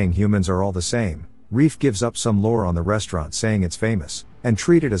munch, saying humans are all the same. Reef gives up some lore on the restaurant, saying it's famous, and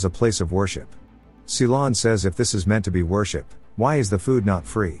treat it as a place of worship. Ceylon says if this is meant to be worship, why is the food not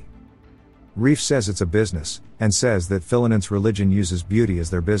free? Reef says it's a business, and says that Philinant's religion uses beauty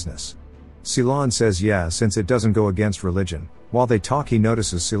as their business. Ceylon says yeah, since it doesn't go against religion. While they talk, he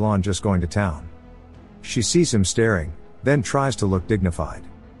notices Ceylon just going to town. She sees him staring, then tries to look dignified.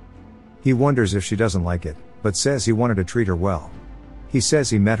 He wonders if she doesn't like it, but says he wanted to treat her well. He says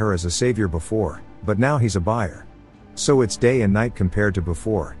he met her as a savior before, but now he's a buyer. So it's day and night compared to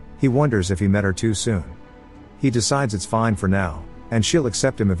before. He wonders if he met her too soon. He decides it's fine for now, and she'll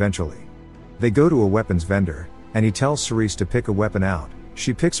accept him eventually. They go to a weapons vendor, and he tells Cerise to pick a weapon out.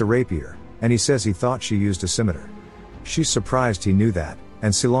 She picks a rapier, and he says he thought she used a scimitar. She's surprised he knew that,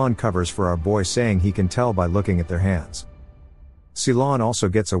 and Ceylon covers for our boy, saying he can tell by looking at their hands. Ceylon also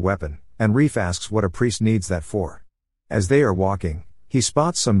gets a weapon, and Reef asks what a priest needs that for. As they are walking, he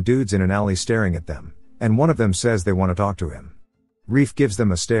spots some dudes in an alley staring at them, and one of them says they want to talk to him. Reef gives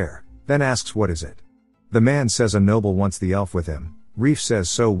them a stare, then asks what is it. The man says a noble wants the elf with him. Reef says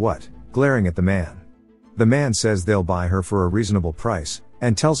so what, glaring at the man. The man says they'll buy her for a reasonable price,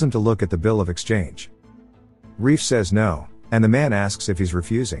 and tells him to look at the bill of exchange. Reef says no, and the man asks if he's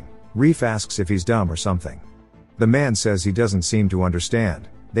refusing. Reef asks if he's dumb or something. The man says he doesn't seem to understand.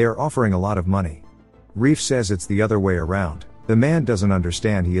 They are offering a lot of money. Reef says it's the other way around. The man doesn't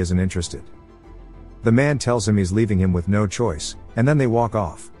understand, he isn't interested. The man tells him he's leaving him with no choice, and then they walk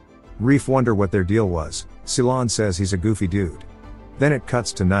off. Reef wonder what their deal was. Ceylon says he's a goofy dude. Then it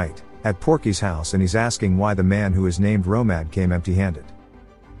cuts to night, at Porky's house, and he's asking why the man who is named Romad came empty-handed.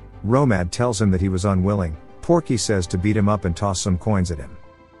 Romad tells him that he was unwilling. Porky says to beat him up and toss some coins at him.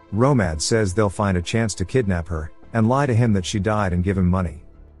 Romad says they'll find a chance to kidnap her, and lie to him that she died and give him money.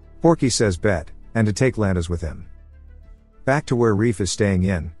 Porky says bet, and to take Landas with him. Back to where Reef is staying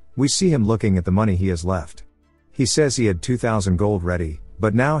in, we see him looking at the money he has left. He says he had 2,000 gold ready,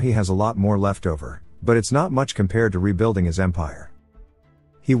 but now he has a lot more left over, but it's not much compared to rebuilding his empire.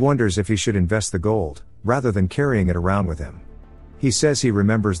 He wonders if he should invest the gold, rather than carrying it around with him. He says he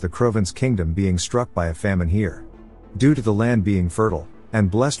remembers the Crovin's kingdom being struck by a famine here. Due to the land being fertile, and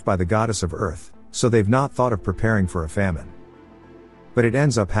blessed by the goddess of earth, so they've not thought of preparing for a famine. But it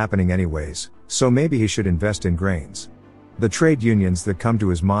ends up happening anyways, so maybe he should invest in grains. The trade unions that come to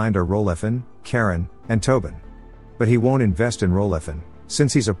his mind are Rolefin, Karen, and Tobin. But he won't invest in Rolefin,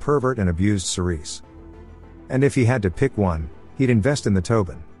 since he's a pervert and abused Cerise. And if he had to pick one, he'd invest in the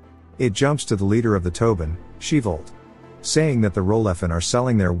Tobin. It jumps to the leader of the Tobin, Shevolt, saying that the Rolefen are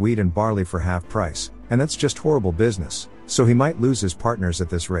selling their wheat and barley for half price, and that's just horrible business, so he might lose his partners at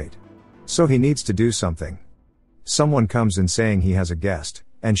this rate. So he needs to do something. Someone comes in saying he has a guest,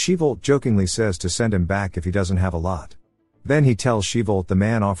 and Shevolt jokingly says to send him back if he doesn't have a lot. Then he tells Shevolt the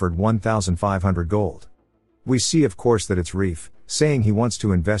man offered 1,500 gold. We see of course that it's Reef, saying he wants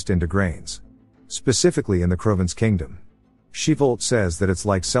to invest into grains. Specifically in the Crovin's kingdom. Shevolt says that it's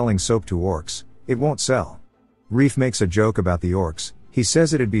like selling soap to orcs, it won't sell. Reef makes a joke about the orcs, he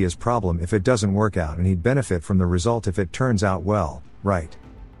says it'd be his problem if it doesn't work out and he'd benefit from the result if it turns out well, right?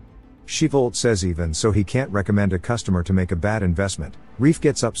 Shevolt says even so he can't recommend a customer to make a bad investment. Reef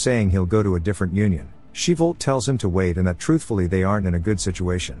gets up saying he'll go to a different union. Shevolt tells him to wait and that truthfully they aren't in a good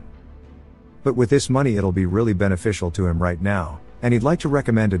situation. But with this money it'll be really beneficial to him right now, and he'd like to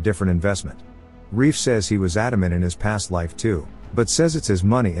recommend a different investment. Reef says he was adamant in his past life too, but says it's his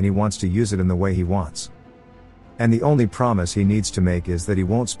money and he wants to use it in the way he wants. And the only promise he needs to make is that he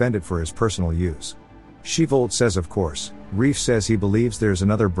won't spend it for his personal use. Shevolt says of course. Reef says he believes there's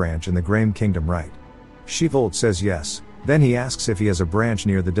another branch in the Graham Kingdom, right? Shevolt says yes, then he asks if he has a branch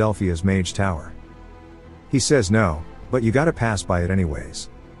near the Delphia's Mage Tower. He says no, but you gotta pass by it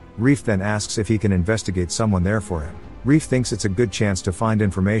anyways. Reef then asks if he can investigate someone there for him. Reef thinks it's a good chance to find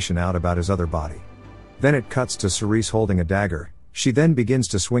information out about his other body. Then it cuts to Cerise holding a dagger, she then begins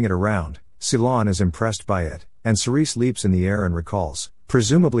to swing it around, Ceylon is impressed by it, and Cerise leaps in the air and recalls,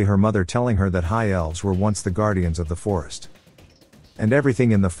 presumably her mother telling her that high elves were once the guardians of the forest. And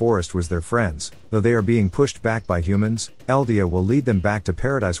everything in the forest was their friends, though they are being pushed back by humans, Eldia will lead them back to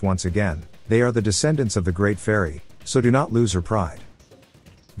paradise once again, they are the descendants of the great fairy, so do not lose her pride.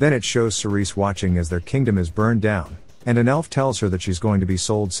 Then it shows Cerise watching as their kingdom is burned down, and an elf tells her that she's going to be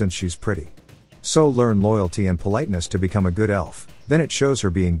sold since she's pretty. So learn loyalty and politeness to become a good elf, then it shows her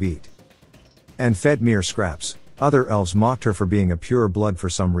being beat and fed mere scraps. Other elves mocked her for being a pure blood for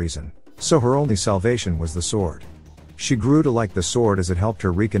some reason, so her only salvation was the sword. She grew to like the sword as it helped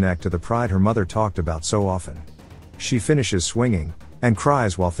her reconnect to the pride her mother talked about so often. She finishes swinging, and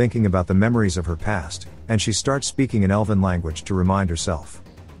cries while thinking about the memories of her past, and she starts speaking in elven language to remind herself.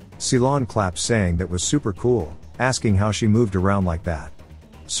 Ceylon claps saying that was super cool, asking how she moved around like that.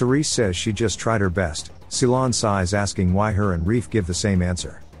 Cerise says she just tried her best, Ceylon sighs asking why her and Reef give the same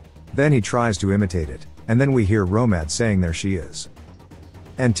answer. Then he tries to imitate it. And then we hear Romad saying there she is.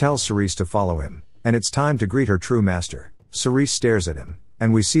 And tells Cerise to follow him, and it's time to greet her true master. Cerise stares at him,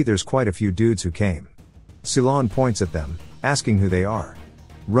 and we see there's quite a few dudes who came. Ceylon points at them, asking who they are.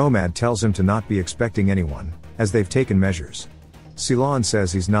 Romad tells him to not be expecting anyone, as they've taken measures. Ceylon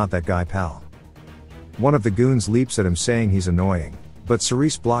says he's not that guy pal. One of the goons leaps at him saying he's annoying, but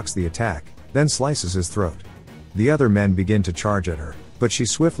Cerise blocks the attack, then slices his throat. The other men begin to charge at her, but she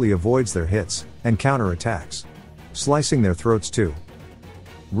swiftly avoids their hits, and counter-attacks, slicing their throats too.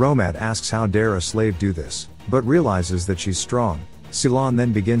 Romad asks how dare a slave do this, but realizes that she's strong. Ceylon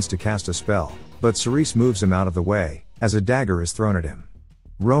then begins to cast a spell, but Cerise moves him out of the way, as a dagger is thrown at him.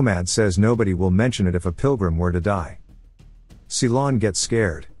 Romad says nobody will mention it if a pilgrim were to die. Ceylon gets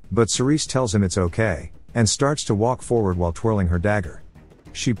scared, but Cerise tells him it's okay, and starts to walk forward while twirling her dagger.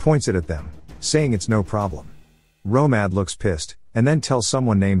 She points it at them, saying it's no problem. Romad looks pissed, and then tells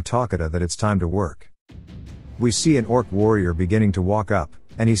someone named Takeda that it's time to work. We see an orc warrior beginning to walk up,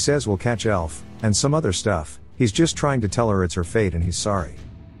 and he says we'll catch elf, and some other stuff, he's just trying to tell her it's her fate and he's sorry.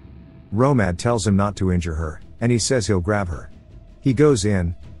 Romad tells him not to injure her, and he says he'll grab her. He goes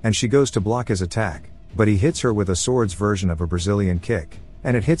in, and she goes to block his attack, but he hits her with a sword's version of a Brazilian kick,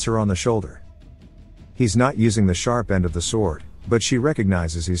 and it hits her on the shoulder. He's not using the sharp end of the sword, but she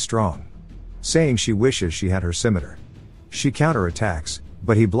recognizes he's strong, saying she wishes she had her scimitar. She counterattacks,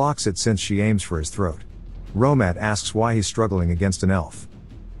 but he blocks it since she aims for his throat. Romad asks why he's struggling against an elf.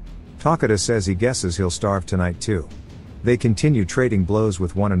 Takeda says he guesses he'll starve tonight too. They continue trading blows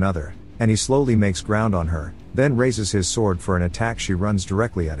with one another, and he slowly makes ground on her, then raises his sword for an attack. She runs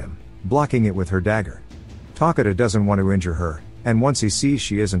directly at him, blocking it with her dagger. Takeda doesn't want to injure her, and once he sees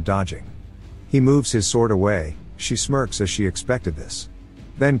she isn't dodging, he moves his sword away. She smirks as she expected this,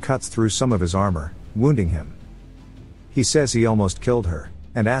 then cuts through some of his armor, wounding him. He says he almost killed her,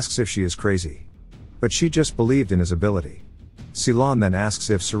 and asks if she is crazy. But she just believed in his ability. Ceylon then asks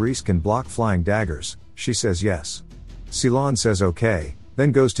if Cerise can block flying daggers, she says yes. Ceylon says okay,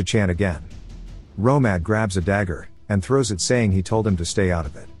 then goes to chant again. Romad grabs a dagger, and throws it saying he told him to stay out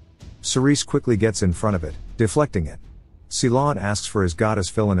of it. Cerise quickly gets in front of it, deflecting it. Ceylon asks for his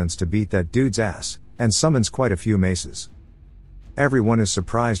goddess Philinans to beat that dude's ass, and summons quite a few maces. Everyone is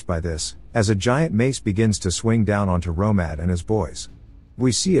surprised by this, as a giant mace begins to swing down onto Romad and his boys.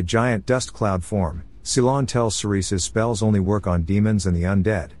 We see a giant dust cloud form. Ceylon tells Cerise his spells only work on demons and the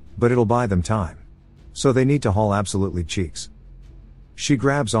undead, but it'll buy them time. So they need to haul absolutely cheeks. She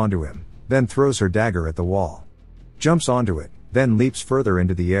grabs onto him, then throws her dagger at the wall. Jumps onto it, then leaps further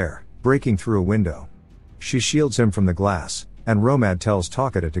into the air, breaking through a window. She shields him from the glass, and Romad tells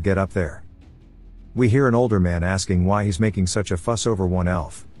Takeda to get up there. We hear an older man asking why he's making such a fuss over one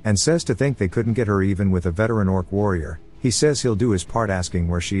elf, and says to think they couldn't get her even with a veteran orc warrior. He says he'll do his part asking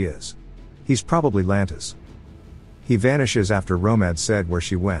where she is. He's probably Lantis. He vanishes after Romad said where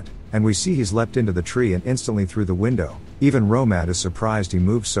she went, and we see he's leapt into the tree and instantly through the window. Even Romad is surprised he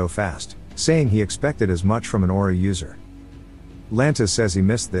moved so fast, saying he expected as much from an aura user. Lantis says he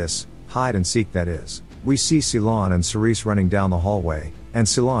missed this, hide and seek that is. We see Ceylon and Cerise running down the hallway, and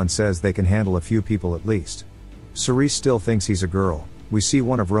Ceylon says they can handle a few people at least. Cerise still thinks he's a girl. We see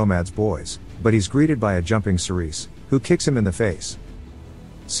one of Romad's boys, but he's greeted by a jumping Cerise, who kicks him in the face.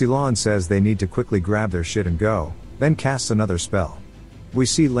 Ceylon says they need to quickly grab their shit and go, then casts another spell. We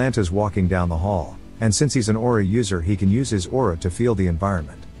see Lantis walking down the hall, and since he's an aura user he can use his aura to feel the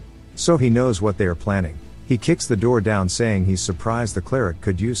environment. So he knows what they are planning. He kicks the door down saying he's surprised the cleric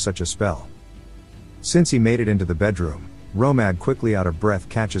could use such a spell. Since he made it into the bedroom, Romad quickly out of breath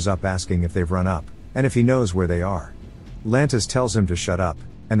catches up asking if they've run up, and if he knows where they are. Lantis tells him to shut up,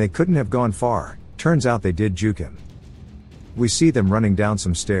 and they couldn't have gone far. Turns out they did juke him. We see them running down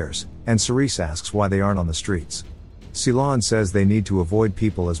some stairs, and Cerise asks why they aren't on the streets. Ceylon says they need to avoid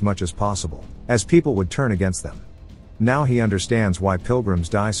people as much as possible, as people would turn against them. Now he understands why pilgrims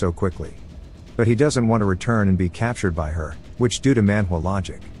die so quickly. But he doesn't want to return and be captured by her, which due to Manhwa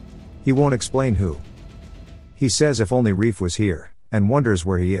logic. He won't explain who. He says if only Reef was here, and wonders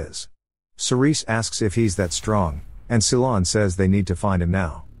where he is. Cerise asks if he's that strong, and Ceylon says they need to find him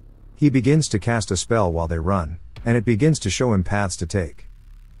now. He begins to cast a spell while they run, and it begins to show him paths to take.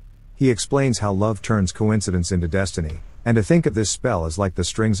 He explains how love turns coincidence into destiny, and to think of this spell as like the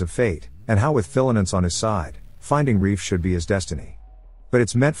strings of fate, and how with Philinance on his side, finding Reef should be his destiny. But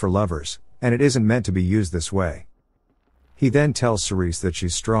it's meant for lovers, and it isn't meant to be used this way. He then tells Cerise that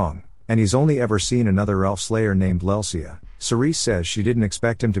she's strong, and he's only ever seen another elf slayer named Lelsia. Cerise says she didn't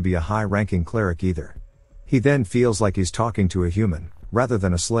expect him to be a high-ranking cleric either. He then feels like he's talking to a human, rather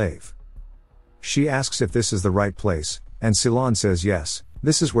than a slave. She asks if this is the right place, and Ceylon says yes,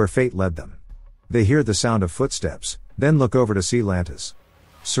 this is where fate led them. They hear the sound of footsteps, then look over to see Lantis.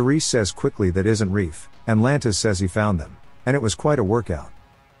 Cerise says quickly that isn't Reef, and Lantis says he found them, and it was quite a workout.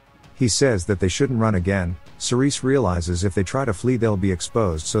 He says that they shouldn't run again. Cerise realizes if they try to flee they'll be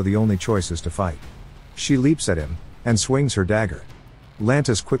exposed, so the only choice is to fight. She leaps at him, and swings her dagger.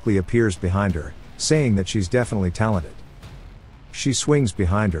 Lantis quickly appears behind her, saying that she's definitely talented. She swings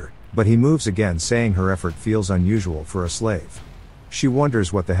behind her, but he moves again saying her effort feels unusual for a slave. She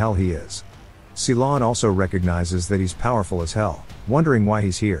wonders what the hell he is. Ceylon also recognizes that he's powerful as hell, wondering why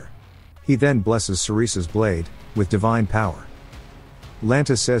he's here. He then blesses Cerise's blade, with divine power.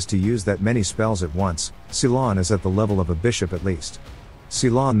 Lantis says to use that many spells at once. Ceylon is at the level of a bishop at least.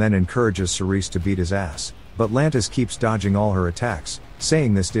 Ceylon then encourages Cerise to beat his ass, but Lantis keeps dodging all her attacks,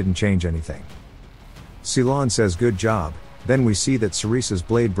 saying this didn't change anything. Ceylon says good job, then we see that Cerise's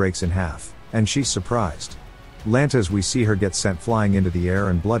blade breaks in half, and she's surprised. Lantis we see her get sent flying into the air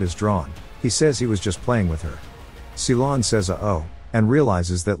and blood is drawn. He says he was just playing with her. Ceylon says uh-oh, and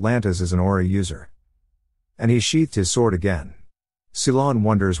realizes that Lantis is an aura user. And he sheathed his sword again. Ceylon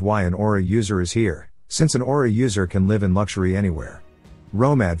wonders why an aura user is here, since an aura user can live in luxury anywhere.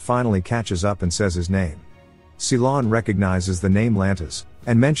 Romad finally catches up and says his name. Ceylon recognizes the name Lantis,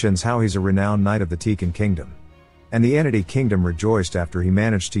 and mentions how he's a renowned knight of the Tekan Kingdom. And the Entity Kingdom rejoiced after he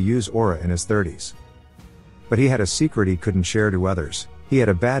managed to use aura in his 30s. But he had a secret he couldn't share to others. He had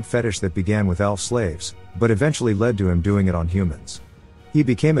a bad fetish that began with elf slaves, but eventually led to him doing it on humans. He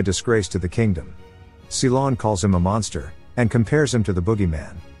became a disgrace to the kingdom. Ceylon calls him a monster, and compares him to the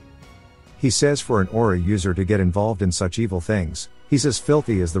boogeyman. He says for an aura user to get involved in such evil things, he's as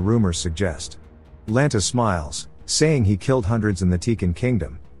filthy as the rumors suggest. Lantis smiles, saying he killed hundreds in the Tekan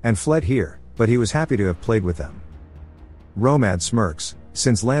Kingdom, and fled here, but he was happy to have played with them. Romad smirks,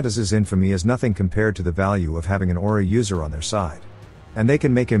 since Lantis's infamy is nothing compared to the value of having an aura user on their side. And they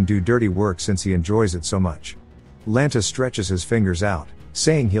can make him do dirty work since he enjoys it so much. Lantis stretches his fingers out,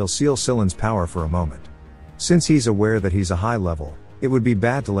 saying he'll seal Scylan's power for a moment. Since he's aware that he's a high level, it would be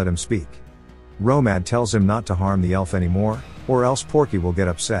bad to let him speak. Romad tells him not to harm the elf anymore, or else Porky will get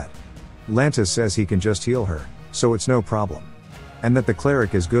upset. Lantis says he can just heal her, so it's no problem. And that the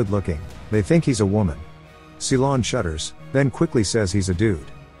cleric is good looking, they think he's a woman. Ceylon shudders, then quickly says he's a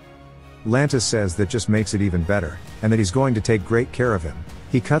dude. Lantis says that just makes it even better, and that he's going to take great care of him.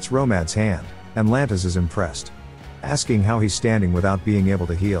 He cuts Romad's hand, and Lantis is impressed, asking how he's standing without being able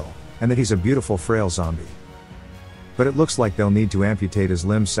to heal, and that he's a beautiful frail zombie. But it looks like they'll need to amputate his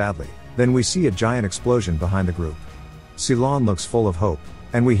limbs sadly. Then we see a giant explosion behind the group. Ceylon looks full of hope,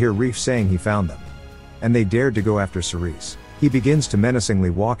 and we hear Reef saying he found them. And they dared to go after Cerise. He begins to menacingly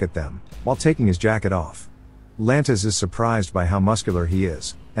walk at them, while taking his jacket off. Lantis is surprised by how muscular he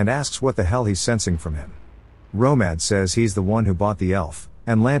is, and asks what the hell he's sensing from him. Romad says he's the one who bought the elf,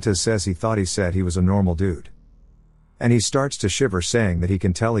 and Lantis says he thought he said he was a normal dude. And he starts to shiver, saying that he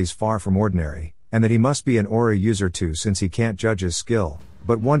can tell he's far from ordinary, and that he must be an aura user too since he can't judge his skill,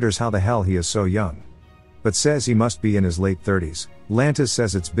 but wonders how the hell he is so young. But says he must be in his late 30s. Lantis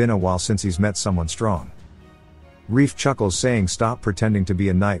says it's been a while since he's met someone strong. Reef chuckles, saying stop pretending to be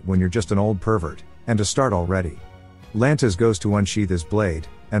a knight when you're just an old pervert, and to start already. Lantis goes to unsheath his blade,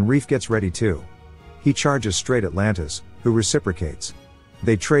 and Reef gets ready too. He charges straight at Lantis, who reciprocates.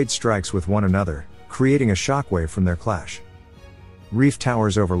 They trade strikes with one another, creating a shockwave from their clash. Reef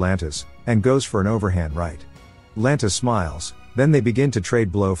towers over Lantis, and goes for an overhand right. Lantis smiles, then they begin to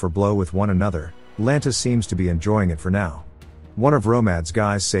trade blow for blow with one another. Lantis seems to be enjoying it for now. One of Romad's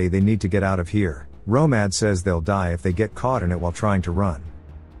guys say they need to get out of here. Romad says they'll die if they get caught in it while trying to run.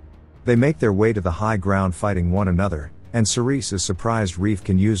 They make their way to the high ground fighting one another, and Cerise is surprised Reef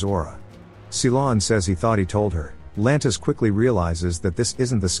can use aura. Ceylon says he thought he told her. Lantis quickly realizes that this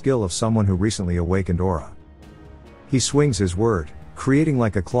isn't the skill of someone who recently awakened aura. He swings his word, creating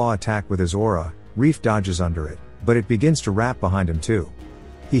like a claw attack with his aura. Reef dodges under it, but it begins to wrap behind him too.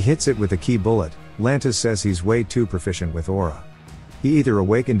 He hits it with a key bullet. Lantis says he's way too proficient with aura. He either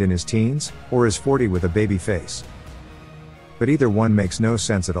awakened in his teens, or is 40 with a baby face. But either one makes no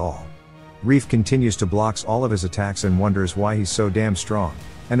sense at all. Reef continues to blocks all of his attacks and wonders why he's so damn strong,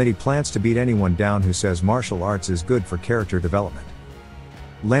 and that he plans to beat anyone down who says martial arts is good for character development.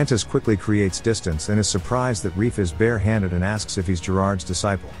 Lantis quickly creates distance and is surprised that Reef is bare-handed and asks if he's Gerard's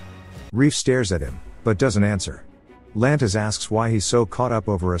disciple. Reef stares at him, but doesn't answer. Lantis asks why he's so caught up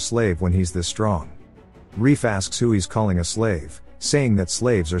over a slave when he's this strong. Reef asks who he's calling a slave, saying that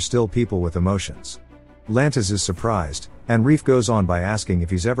slaves are still people with emotions. Lantis is surprised, and Reef goes on by asking if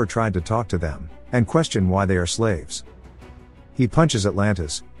he's ever tried to talk to them, and question why they are slaves. He punches at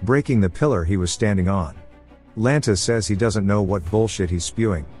Lantis, breaking the pillar he was standing on. Lantis says he doesn't know what bullshit he's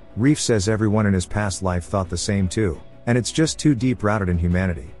spewing. Reef says everyone in his past life thought the same too, and it's just too deep rooted in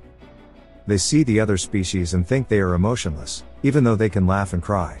humanity. They see the other species and think they are emotionless, even though they can laugh and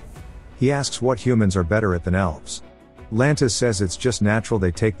cry. He asks what humans are better at than elves. Lantis says it's just natural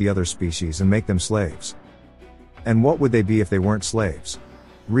they take the other species and make them slaves. And what would they be if they weren't slaves?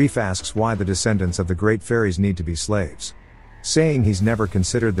 Reef asks why the descendants of the great fairies need to be slaves, saying he's never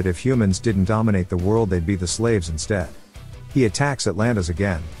considered that if humans didn't dominate the world they'd be the slaves instead. He attacks Atlantis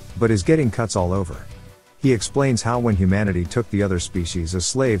again, but is getting cuts all over. He explains how when humanity took the other species as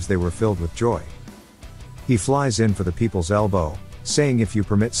slaves they were filled with joy. He flies in for the people's elbow, saying if you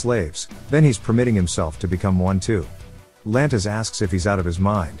permit slaves, then he's permitting himself to become one too. Lantis asks if he's out of his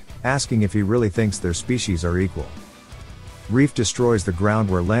mind, asking if he really thinks their species are equal. Reef destroys the ground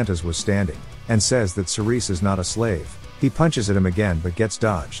where Lantis was standing, and says that Cerise is not a slave. He punches at him again but gets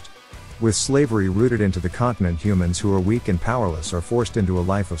dodged. With slavery rooted into the continent, humans who are weak and powerless are forced into a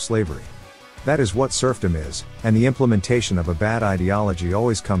life of slavery. That is what serfdom is, and the implementation of a bad ideology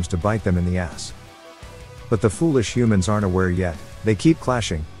always comes to bite them in the ass. But the foolish humans aren't aware yet. They keep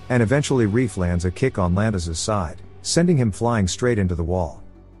clashing, and eventually Reef lands a kick on Lantis's side, sending him flying straight into the wall.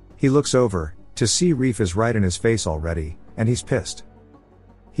 He looks over, to see Reef is right in his face already, and he's pissed.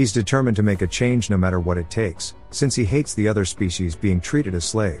 He's determined to make a change no matter what it takes, since he hates the other species being treated as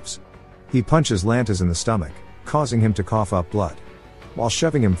slaves. He punches Lantis in the stomach, causing him to cough up blood, while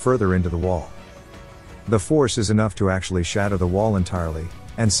shoving him further into the wall. The force is enough to actually shatter the wall entirely,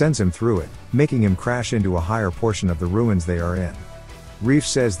 and sends him through it, making him crash into a higher portion of the ruins they are in. Reef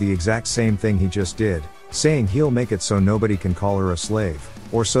says the exact same thing he just did, saying he'll make it so nobody can call her a slave,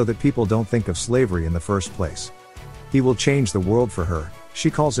 or so that people don't think of slavery in the first place. He will change the world for her. She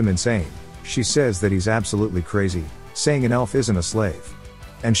calls him insane. She says that he's absolutely crazy, saying an elf isn't a slave.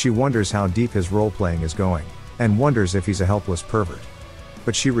 And she wonders how deep his role-playing is going, and wonders if he's a helpless pervert.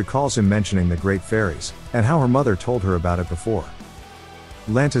 But she recalls him mentioning the great fairies, and how her mother told her about it before.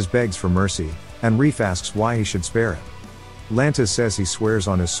 Lantis begs for mercy, and Reef asks why he should spare him. Lantis says he swears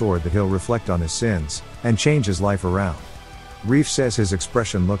on his sword that he'll reflect on his sins, and change his life around. Reef says his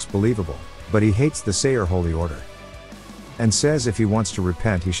expression looks believable, but he hates the Sayer Holy Order, and says if he wants to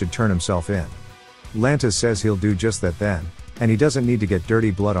repent he should turn himself in. Lantis says he'll do just that then, and he doesn't need to get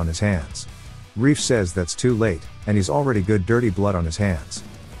dirty blood on his hands. Reef says that's too late, and he's already good dirty blood on his hands.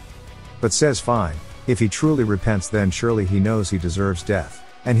 But says fine, if he truly repents then surely he knows he deserves death,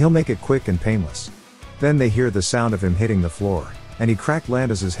 and he'll make it quick and painless. Then they hear the sound of him hitting the floor, and he cracked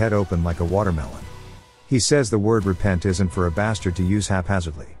Landis's head open like a watermelon. He says the word repent isn't for a bastard to use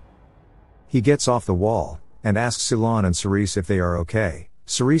haphazardly. He gets off the wall, and asks Ceylon and Cerise if they are okay.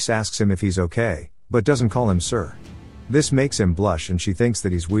 Cerise asks him if he's okay, but doesn't call him sir. This makes him blush and she thinks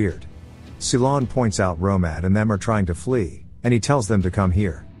that he's weird. Ceylon points out Romad and them are trying to flee, and he tells them to come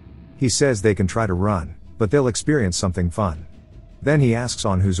here. He says they can try to run, but they'll experience something fun. Then he asks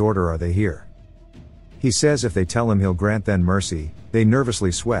on whose order are they here. He says if they tell him he'll grant them mercy. They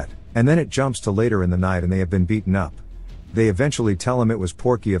nervously sweat, and then it jumps to later in the night and they have been beaten up. They eventually tell him it was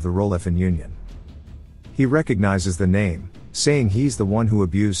Porky of the Rolefin Union. He recognizes the name, saying he's the one who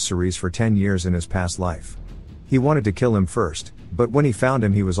abused Cerise for 10 years in his past life. He wanted to kill him first, but when he found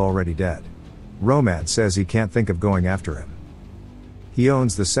him he was already dead. Romad says he can't think of going after him. He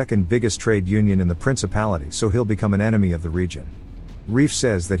owns the second biggest trade union in the Principality, so he'll become an enemy of the region. Reef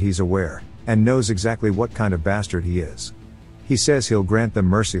says that he's aware, and knows exactly what kind of bastard he is. He says he'll grant them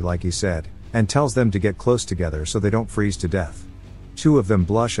mercy like he said, and tells them to get close together so they don't freeze to death. Two of them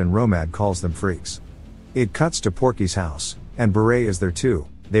blush and Romad calls them freaks. It cuts to Porky's house, and Beret is there too.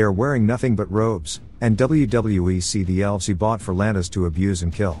 They are wearing nothing but robes, and WWE see the elves he bought for Landis to abuse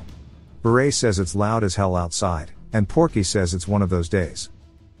and kill. Beret says it's loud as hell outside, and Porky says it's one of those days.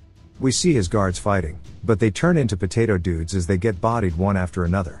 We see his guards fighting, but they turn into potato dudes as they get bodied one after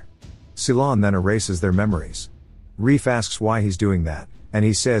another. Ceylon then erases their memories. Reef asks why he's doing that, and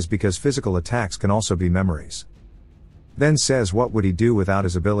he says because physical attacks can also be memories. Then says what would he do without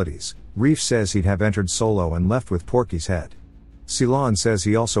his abilities. Reef says he'd have entered solo and left with Porky's head. Ceylon says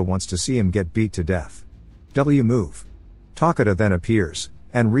he also wants to see him get beat to death. Move. Takeda then appears,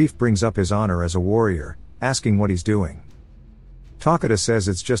 and Reef brings up his honor as a warrior, asking what he's doing. Takeda says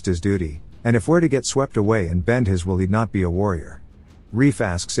it's just his duty, and if we're to get swept away and bend his will he'd not be a warrior. Reef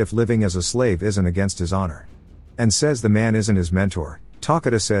asks if living as a slave isn't against his honor. And says the man isn't his mentor.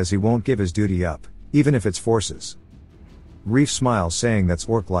 Takeda says he won't give his duty up, even if it's forces. Reef smiles saying that's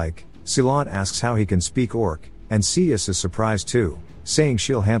orc-like. Ceylon asks how he can speak orc, and Cius is surprised too, saying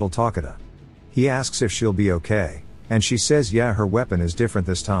she'll handle Takeda. He asks if she'll be okay, and she says yeah her weapon is different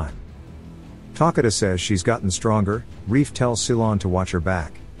this time. Takeda says she's gotten stronger. Reef tells Ceylon to watch her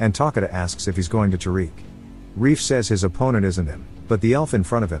back, and Takeda asks if he's going to Tariq. Reef says his opponent isn't him, but the elf in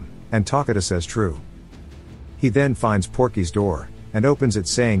front of him, and Takeda says true. He then finds Porky's door, and opens it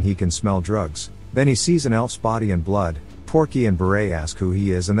saying he can smell drugs. Then he sees an elf's body and blood. Porky and Beret ask who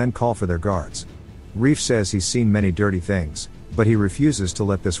he is and then call for their guards. Reef says he's seen many dirty things, but he refuses to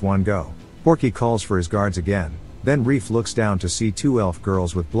let this one go. Porky calls for his guards again, then Reef looks down to see two elf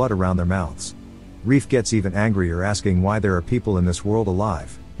girls with blood around their mouths. Reef gets even angrier asking why there are people in this world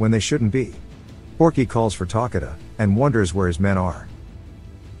alive, when they shouldn't be. Porky calls for Takeda, and wonders where his men are.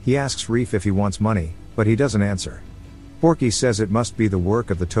 He asks Reef if he wants money, but he doesn't answer. Porky says it must be the work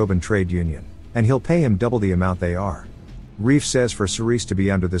of the Tobin Trade Union, and he'll pay him double the amount they are. Reef says for Cerise to be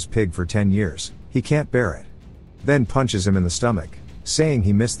under this pig for 10 years, he can't bear it. Then punches him in the stomach, saying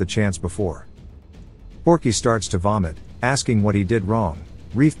he missed the chance before. Porky starts to vomit, asking what he did wrong.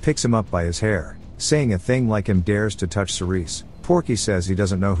 Reef picks him up by his hair, saying a thing like him dares to touch Cerise. Porky says he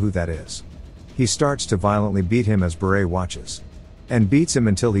doesn't know who that is. He starts to violently beat him as Beret watches. And beats him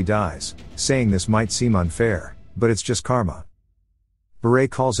until he dies, saying this might seem unfair, but it's just karma.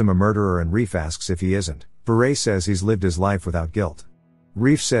 Beret calls him a murderer and Reef asks if he isn't. Beret says he's lived his life without guilt.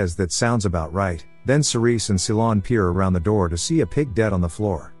 Reef says that sounds about right. Then Cerise and Ceylon peer around the door to see a pig dead on the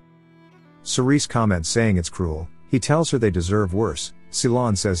floor. Cerise comments saying it's cruel. He tells her they deserve worse.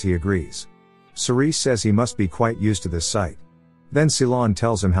 Ceylon says he agrees. Cerise says he must be quite used to this sight. Then Ceylon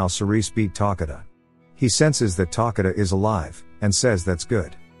tells him how Cerise beat Takeda. He senses that Takeda is alive, and says that's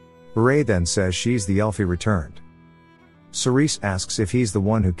good. Beret then says she's the elf he returned. Cerise asks if he's the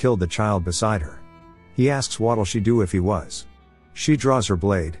one who killed the child beside her. He asks what'll she do if he was. She draws her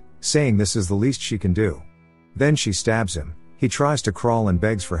blade, saying this is the least she can do. Then she stabs him. He tries to crawl and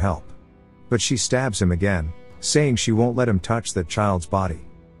begs for help. But she stabs him again, saying she won't let him touch that child's body.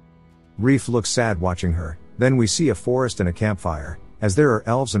 Reef looks sad watching her. Then we see a forest and a campfire, as there are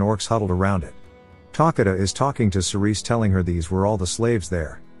elves and orcs huddled around it. Takeda is talking to Cerise telling her these were all the slaves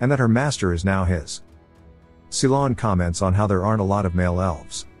there, and that her master is now his. Ceylon comments on how there aren't a lot of male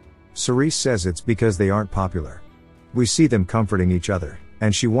elves. Cerise says it's because they aren't popular. We see them comforting each other,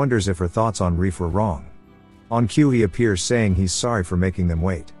 and she wonders if her thoughts on Reef were wrong. On cue he appears saying he's sorry for making them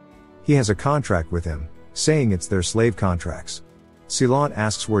wait. He has a contract with him, saying it's their slave contracts. Ceylon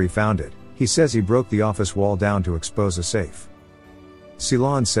asks where he found it. He says he broke the office wall down to expose a safe.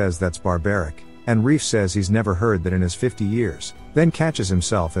 Ceylon says that's barbaric, and Reef says he's never heard that in his 50 years, then catches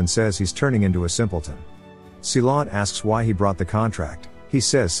himself and says he's turning into a simpleton. Ceylon asks why he brought the contract. He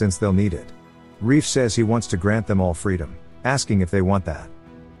says since they'll need it. Reef says he wants to grant them all freedom, asking if they want that.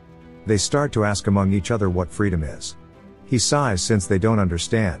 They start to ask among each other what freedom is. He sighs since they don't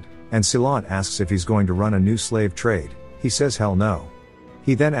understand, and Ceylon asks if he's going to run a new slave trade. He says hell no.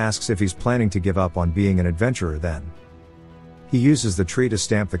 He then asks if he's planning to give up on being an adventurer then. He uses the tree to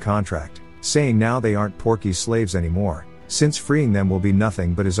stamp the contract, saying now they aren't Porky's slaves anymore, since freeing them will be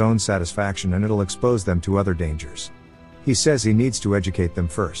nothing but his own satisfaction and it'll expose them to other dangers. He says he needs to educate them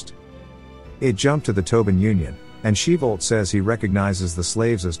first. It jumped to the Tobin Union, and Shevolt says he recognizes the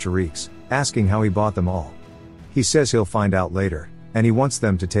slaves as Tariq's, asking how he bought them all. He says he'll find out later, and he wants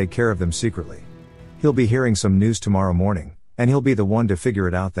them to take care of them secretly. He'll be hearing some news tomorrow morning, and he'll be the one to figure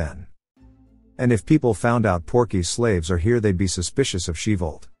it out then. And if people found out Porky's slaves are here they'd be suspicious of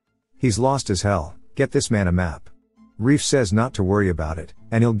Shevolt. He's lost as hell, get this man a map. Reef says not to worry about it,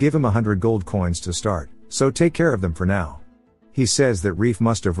 and he'll give him 100 gold coins to start, so take care of them for now. He says that Reef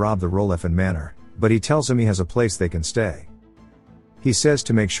must have robbed the Rolefin Manor, but he tells him he has a place they can stay. He says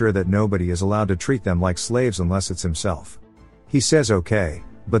to make sure that nobody is allowed to treat them like slaves unless it's himself. He says okay,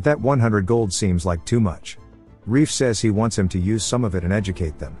 but that 100 gold seems like too much. Reef says he wants him to use some of it and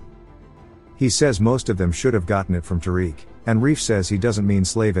educate them. He says most of them should have gotten it from Tariq, and Reef says he doesn't mean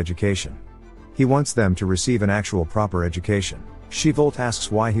slave education. He wants them to receive an actual proper education. Shevolt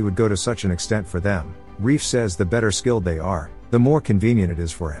asks why he would go to such an extent for them. Reef says the better skilled they are, the more convenient it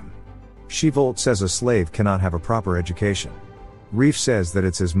is for him. Shevolt says a slave cannot have a proper education. Reef says that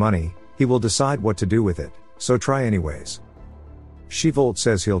it's his money, he will decide what to do with it, so try anyways. Shevolt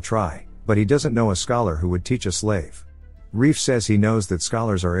says he'll try, but he doesn't know a scholar who would teach a slave. Reef says he knows that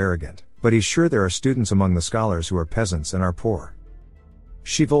scholars are arrogant, but he's sure there are students among the scholars who are peasants and are poor.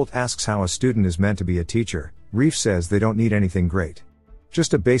 Shevolt asks how a student is meant to be a teacher. Reef says they don't need anything great.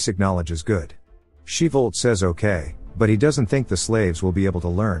 Just a basic knowledge is good. Shevolt says okay, but he doesn't think the slaves will be able to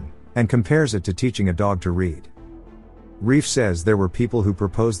learn, and compares it to teaching a dog to read. Reef says there were people who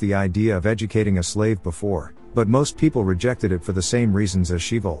proposed the idea of educating a slave before, but most people rejected it for the same reasons as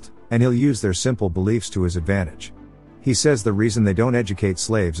Shevolt, and he'll use their simple beliefs to his advantage. He says the reason they don't educate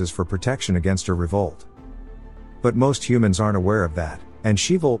slaves is for protection against a revolt. But most humans aren't aware of that, and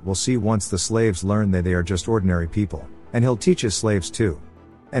Shevolt will see once the slaves learn that they are just ordinary people, and he'll teach his slaves too.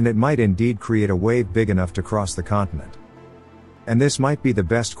 And it might indeed create a wave big enough to cross the continent. And this might be the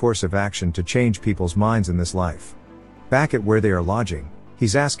best course of action to change people's minds in this life. Back at where they are lodging,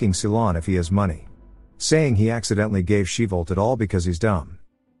 he's asking Ceylon if he has money, saying he accidentally gave Shevolt it all because he's dumb.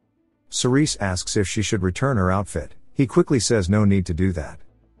 Cerise asks if she should return her outfit. He quickly says no need to do that.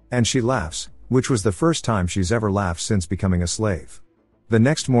 And she laughs, which was the first time she's ever laughed since becoming a slave. The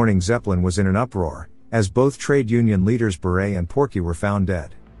next morning Zeppelin was in an uproar, as both trade union leaders Beret and Porky were found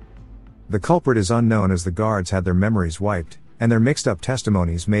dead. The culprit is unknown as the guards had their memories wiped, and their mixed-up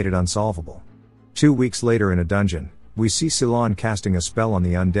testimonies made it unsolvable. 2 weeks later in a dungeon, we see Ceylon casting a spell on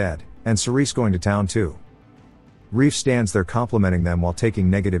the undead, and Cerise going to town too. Reef stands there complimenting them while taking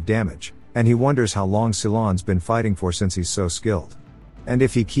negative damage, and he wonders how long Ceylon's been fighting for since he's so skilled. And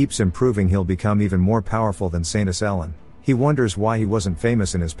if he keeps improving he'll become even more powerful than Saint Ellen. He wonders why he wasn't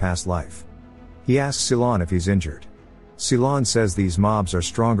famous in his past life. He asks Ceylon if he's injured. Ceylon says these mobs are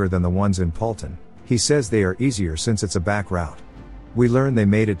stronger than the ones in Palton. He says they are easier since it's a back route. We learn they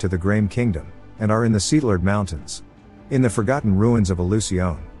made it to the Graham Kingdom, and are in the Seedlard Mountains, in the forgotten ruins of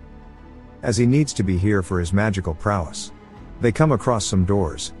Illusion. As he needs to be here for his magical prowess. They come across some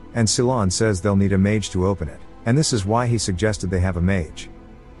doors, and Ceylon says they'll need a mage to open it, and this is why he suggested they have a mage.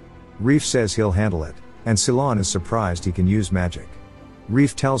 Reef says he'll handle it, and Ceylon is surprised he can use magic.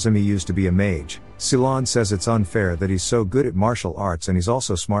 Reef tells him he used to be a mage. Ceylon says it's unfair that he's so good at martial arts and he's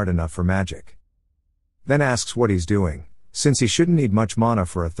also smart enough for magic. Then asks what he's doing, since he shouldn't need much mana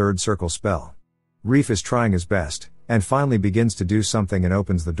for a third circle spell. Reef is trying his best, and finally begins to do something and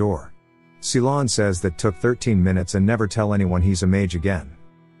opens the door. Ceylon says that took 13 minutes and never tell anyone he's a mage again.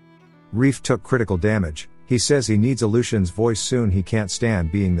 Reef took critical damage. He says he needs a Lucian's voice soon, he can't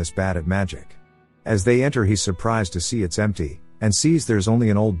stand being this bad at magic. As they enter he's surprised to see it's empty, and sees there's only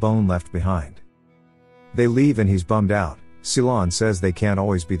an old bone left behind. They leave and he's bummed out. Ceylon says they can't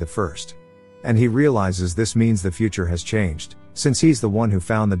always be the first. And he realizes this means the future has changed, since he's the one who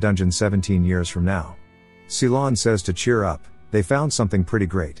found the dungeon 17 years from now. Ceylon says to cheer up, they found something pretty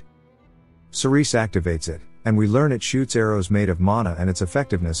great. Cerise activates it, and we learn it shoots arrows made of mana and its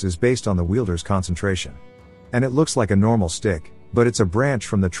effectiveness is based on the wielder's concentration. And it looks like a normal stick, but it's a branch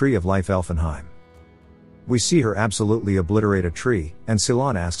from the Tree of Life Elfenheim. We see her absolutely obliterate a tree, and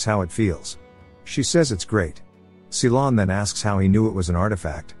Ceylon asks how it feels. She says it's great. Ceylon then asks how he knew it was an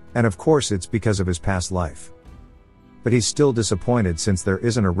artifact, and of course it's because of his past life. But he's still disappointed since there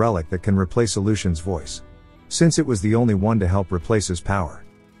isn't a relic that can replace Aleutian's voice. Since it was the only one to help replace his power.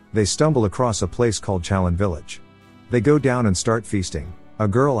 They stumble across a place called Chalon Village. They go down and start feasting. A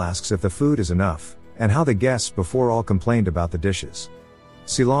girl asks if the food is enough, and how the guests before all complained about the dishes.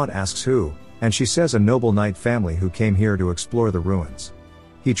 Ceylon asks who, and she says a noble knight family who came here to explore the ruins.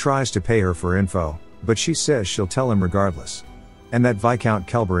 He tries to pay her for info, but she says she'll tell him regardless. And that Viscount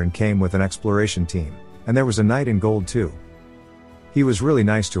Kelberin came with an exploration team, and there was a knight in gold too. He was really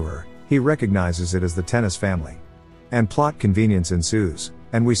nice to her, he recognizes it as the Tennis family. And plot convenience ensues,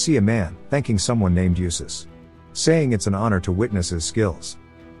 and we see a man thanking someone named Eustace, saying it's an honor to witness his skills.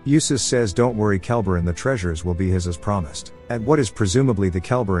 Eustace says don't worry Kelberin, the treasures will be his as promised. At what is presumably the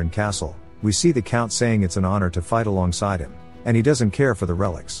Kelberin castle, we see the Count saying it's an honor to fight alongside him, and he doesn't care for the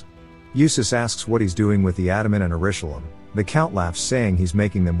relics. Eustace asks what he's doing with the Adamant and Arishalum. The Count laughs saying he's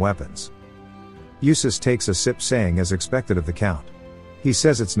making them weapons. Eustace takes a sip saying as expected of the Count. He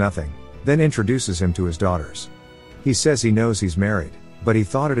says it's nothing, then introduces him to his daughters. He says he knows he's married, but he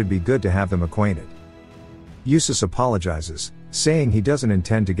thought it'd be good to have them acquainted. Eustace apologizes, saying he doesn't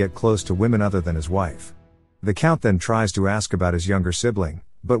intend to get close to women other than his wife. The Count then tries to ask about his younger sibling,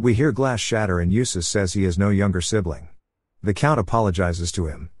 but we hear glass shatter and Eustace says he has no younger sibling. The Count apologizes to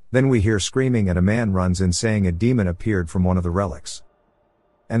him, then we hear screaming and a man runs in saying a demon appeared from one of the relics.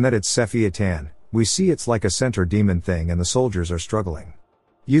 And that it's Sephiatan. We see it's like a centaur demon thing and the soldiers are struggling.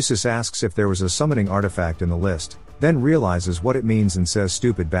 Eustace asks if there was a summoning artifact in the list, then realizes what it means and says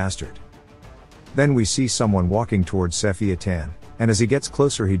stupid bastard. Then we see someone walking towards Sephiatan, and as he gets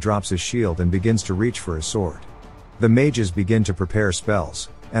closer he drops his shield and begins to reach for his sword. The mages begin to prepare spells,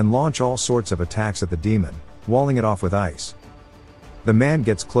 and launch all sorts of attacks at the demon, walling it off with ice. The man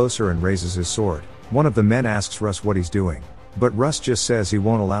gets closer and raises his sword. One of the men asks Russ what he's doing, but Russ just says he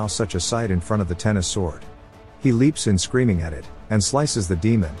won't allow such a sight in front of the tennis sword. He leaps in screaming at it, and slices the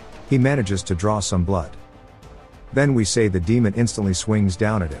demon. He manages to draw some blood. Then we say the demon instantly swings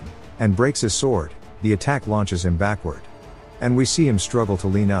down at him, and breaks his sword. The attack launches him backward. And we see him struggle to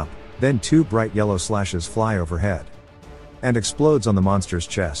lean up, then two bright yellow slashes fly overhead. And explodes on the monster's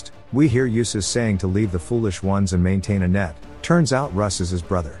chest. We hear Eustace saying to leave the foolish ones and maintain a net. Turns out Russ is his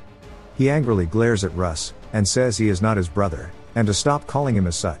brother. He angrily glares at Russ, and says he is not his brother, and to stop calling him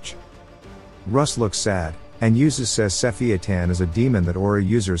as such. Russ looks sad, and Eustace says Sephiatan is a demon that aura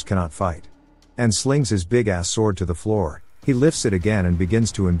users cannot fight. And slings his big ass sword to the floor. He lifts it again and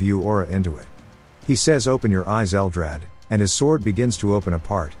begins to imbue aura into it. He says open your eyes Eldrad, and his sword begins to open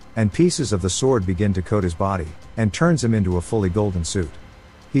apart, and pieces of the sword begin to coat his body, and turns him into a fully golden suit.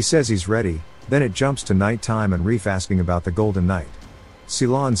 He says he's ready, then it jumps to night time and Reef asking about the Golden Knight.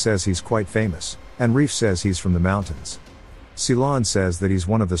 Ceylon says he's quite famous, and Reef says he's from the mountains. Ceylon says that he's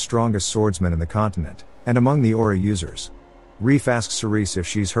one of the strongest swordsmen in the continent, and among the aura users. Reef asks Cerise if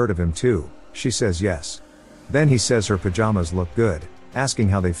she's heard of him too, she says yes. Then he says her pajamas look good, asking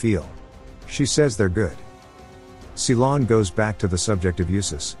how they feel. She says they're good. Ceylon goes back to the subject of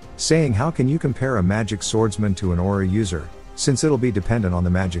Eustace, saying how can you compare a magic swordsman to an aura user, since it'll be dependent on the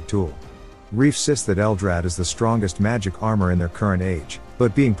magic tool. Reef says that Eldrad is the strongest magic armor in their current age,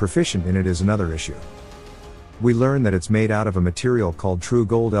 but being proficient in it is another issue. We learn that it's made out of a material called true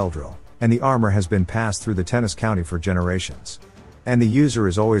gold Eldril, and the armor has been passed through the Tennis County for generations. And the user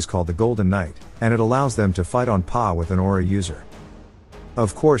is always called the Golden Knight, and it allows them to fight on par with an aura user.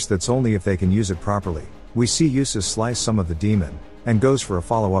 Of course that's only if they can use it properly. We see Eustace slice some of the demon, and goes for a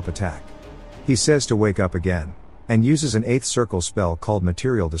follow-up attack. He says to wake up again, and uses an 8th circle spell called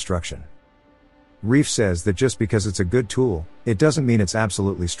Material Destruction. Reef says that just because it's a good tool, it doesn't mean it's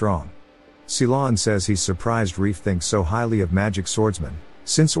absolutely strong. Ceylon says he's surprised Reef thinks so highly of magic swordsmen,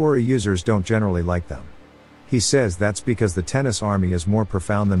 since aura users don't generally like them. He says that's because the tennis army is more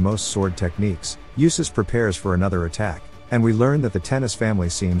profound than most sword techniques. Eustace prepares for another attack, and we learn that the Tennis family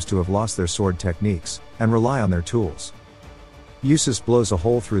seems to have lost their sword techniques, and rely on their tools. Eustace blows a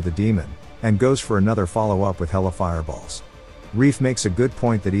hole through the demon, and goes for another follow-up with hella fireballs. Reef makes a good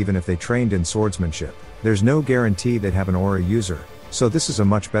point that even if they trained in swordsmanship, there's no guarantee they'd have an aura user, so this is a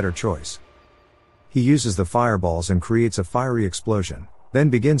much better choice. He uses the fireballs and creates a fiery explosion, then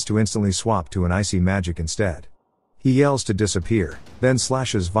begins to instantly swap to an icy magic instead. He yells to disappear, then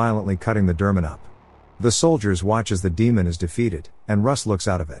slashes violently cutting the Derman up. The soldiers watch as the demon is defeated, and Russ looks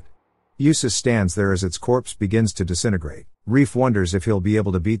out of it. Yusuf stands there as its corpse begins to disintegrate. Reef wonders if he'll be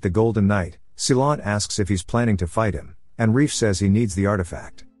able to beat the Golden Knight. Ceylon asks if he's planning to fight him, and Reef says he needs the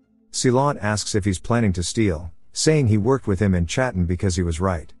artifact. Ceylon asks if he's planning to steal, saying he worked with him in Chatten because he was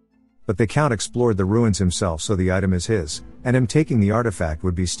right. But the Count explored the ruins himself, so the item is his, and him taking the artifact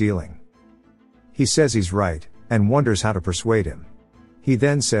would be stealing. He says he's right, and wonders how to persuade him. He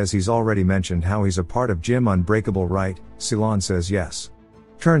then says he's already mentioned how he's a part of Jim Unbreakable, right? Ceylon says yes.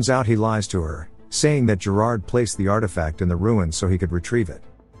 Turns out he lies to her, saying that Gerard placed the artifact in the ruins so he could retrieve it.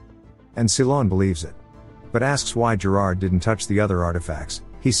 And Ceylon believes it. But asks why Gerard didn't touch the other artifacts.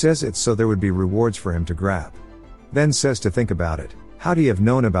 He says it's so there would be rewards for him to grab. Then says to think about it. How'd he have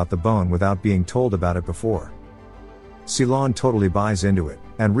known about the bone without being told about it before? Ceylon totally buys into it,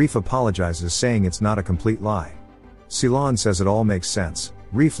 and Reef apologizes, saying it's not a complete lie. Ceylon says it all makes sense.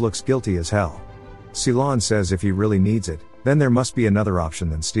 Reef looks guilty as hell. Ceylon says if he really needs it, then there must be another option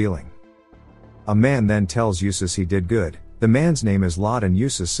than stealing. A man then tells Yusuf he did good. The man's name is Lot, and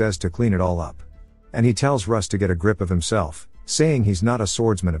Yusuf says to clean it all up. And he tells Russ to get a grip of himself, saying he's not a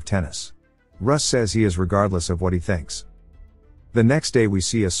swordsman of tennis. Russ says he is regardless of what he thinks. The next day we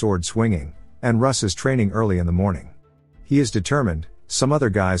see a sword swinging, and Russ is training early in the morning. He is determined. Some other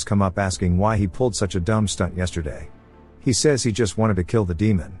guys come up asking why he pulled such a dumb stunt yesterday. He says he just wanted to kill the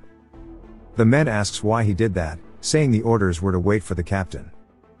demon. The men asks why he did that, saying the orders were to wait for the captain.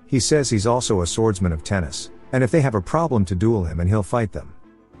 He says he's also a swordsman of tennis, and if they have a problem to duel him and he'll fight them.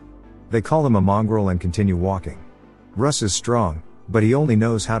 They call him a mongrel and continue walking. Russ is strong, but he only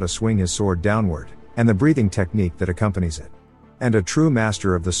knows how to swing his sword downward, and the breathing technique that accompanies it. And a true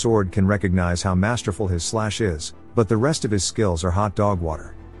master of the sword can recognize how masterful his slash is, but the rest of his skills are hot dog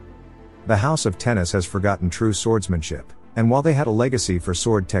water. The House of Tennis has forgotten true swordsmanship, and while they had a legacy for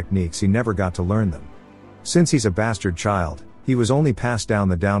sword techniques, he never got to learn them. Since he's a bastard child, he was only passed down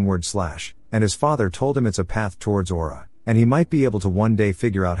the downward slash, and his father told him it's a path towards aura, and he might be able to one day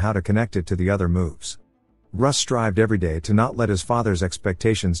figure out how to connect it to the other moves. Russ strived every day to not let his father's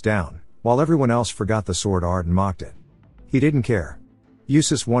expectations down, while everyone else forgot the sword art and mocked it. He didn't care.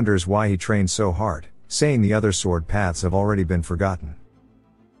 Yusuf wonders why he trained so hard, saying the other sword paths have already been forgotten.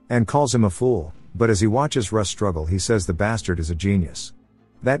 And calls him a fool, but as he watches Russ struggle, he says the bastard is a genius.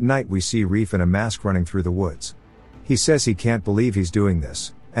 That night we see Reef in a mask running through the woods. He says he can't believe he's doing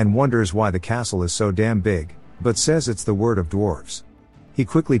this, and wonders why the castle is so damn big, but says it's the word of dwarves. He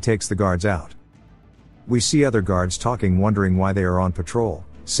quickly takes the guards out. We see other guards talking, wondering why they are on patrol,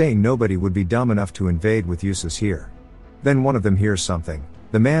 saying nobody would be dumb enough to invade with Yusuf here. Then one of them hears something.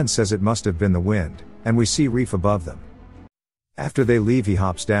 The man says it must have been the wind, and we see Reef above them. After they leave, he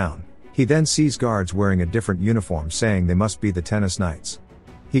hops down. He then sees guards wearing a different uniform, saying they must be the tennis knights.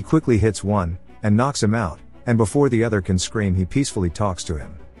 He quickly hits one, and knocks him out, and before the other can scream, he peacefully talks to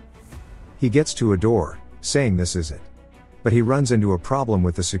him. He gets to a door, saying this is it. But he runs into a problem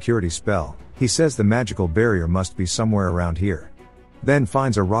with the security spell. He says the magical barrier must be somewhere around here. Then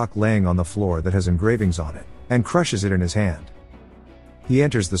finds a rock laying on the floor that has engravings on it, and crushes it in his hand. He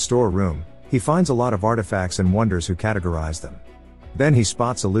enters the storeroom. He finds a lot of artifacts and wonders who categorize them. Then he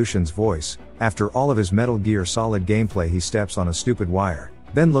spots Aleutian's voice. After all of his Metal Gear Solid gameplay, he steps on a stupid wire,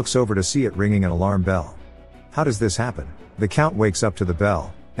 then looks over to see it ringing an alarm bell. How does this happen? The Count wakes up to the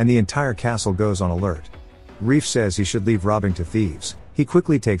bell, and the entire castle goes on alert. Reef says he should leave robbing to thieves. He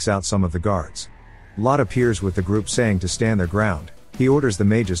quickly takes out some of the guards. Lot appears with the group, saying to stand their ground. He orders the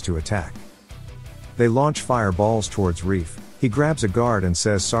mages to attack. They launch fireballs towards Reef. He grabs a guard and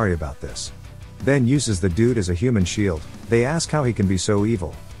says sorry about this. Then uses the dude as a human shield. They ask how he can be so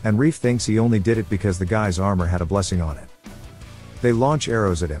evil, and Reef thinks he only did it because the guy's armor had a blessing on it. They launch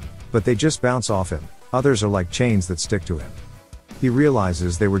arrows at him, but they just bounce off him. Others are like chains that stick to him. He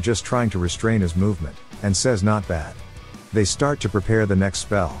realizes they were just trying to restrain his movement, and says not bad. They start to prepare the next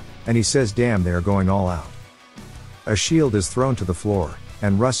spell, and he says damn, they are going all out. A shield is thrown to the floor,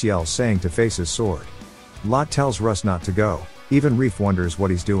 and Russ yells, saying to face his sword. Lot tells Russ not to go. Even Reef wonders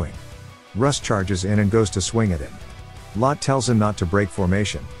what he's doing. Russ charges in and goes to swing at him. Lot tells him not to break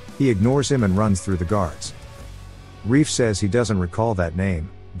formation. He ignores him and runs through the guards. Reef says he doesn't recall that name,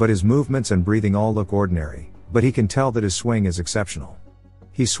 but his movements and breathing all look ordinary, but he can tell that his swing is exceptional.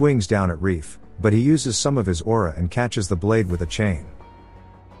 He swings down at Reef, but he uses some of his aura and catches the blade with a chain.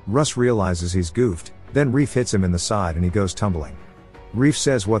 Russ realizes he's goofed, then Reef hits him in the side and he goes tumbling. Reef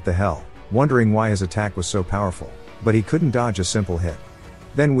says what the hell, wondering why his attack was so powerful, but he couldn't dodge a simple hit.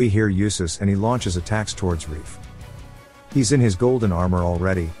 Then we hear Yusuf and he launches attacks towards Reef. He's in his golden armor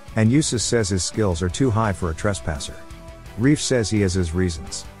already, and Yusuf says his skills are too high for a trespasser. Reef says he has his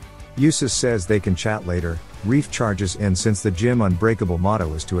reasons. Yusuf says they can chat later. Reef charges in since the gym unbreakable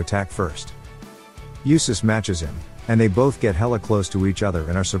motto is to attack first. Yusuf matches him, and they both get hella close to each other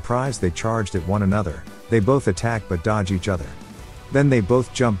and are surprised they charged at one another. They both attack but dodge each other. Then they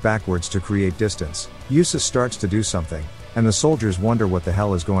both jump backwards to create distance. Yusuf starts to do something, and the soldiers wonder what the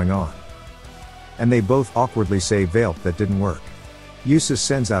hell is going on. And they both awkwardly say Veilp that didn't work. Yusuf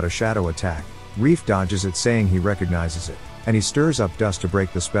sends out a shadow attack. Reef dodges it saying he recognizes it, and he stirs up dust to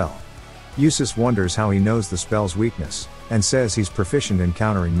break the spell. Yusuf wonders how he knows the spell's weakness, and says he's proficient in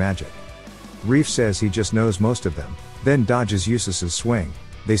countering magic. Reef says he just knows most of them, then dodges Yusuf's swing.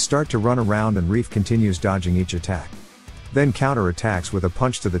 They start to run around and Reef continues dodging each attack. Then counter-attacks with a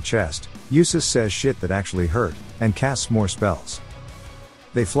punch to the chest. Yusuf says shit that actually hurt, and casts more spells.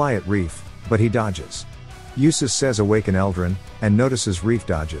 They fly at Reef, but he dodges. Yusuf says awaken Eldrin, and notices Reef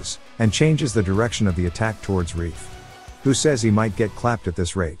dodges, and changes the direction of the attack towards Reef, who says he might get clapped at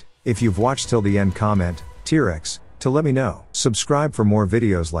this rate. If you've watched till the end, comment T-Rex to let me know. Subscribe for more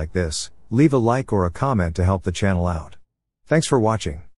videos like this, leave a like or a comment to help the channel out. Thanks for watching.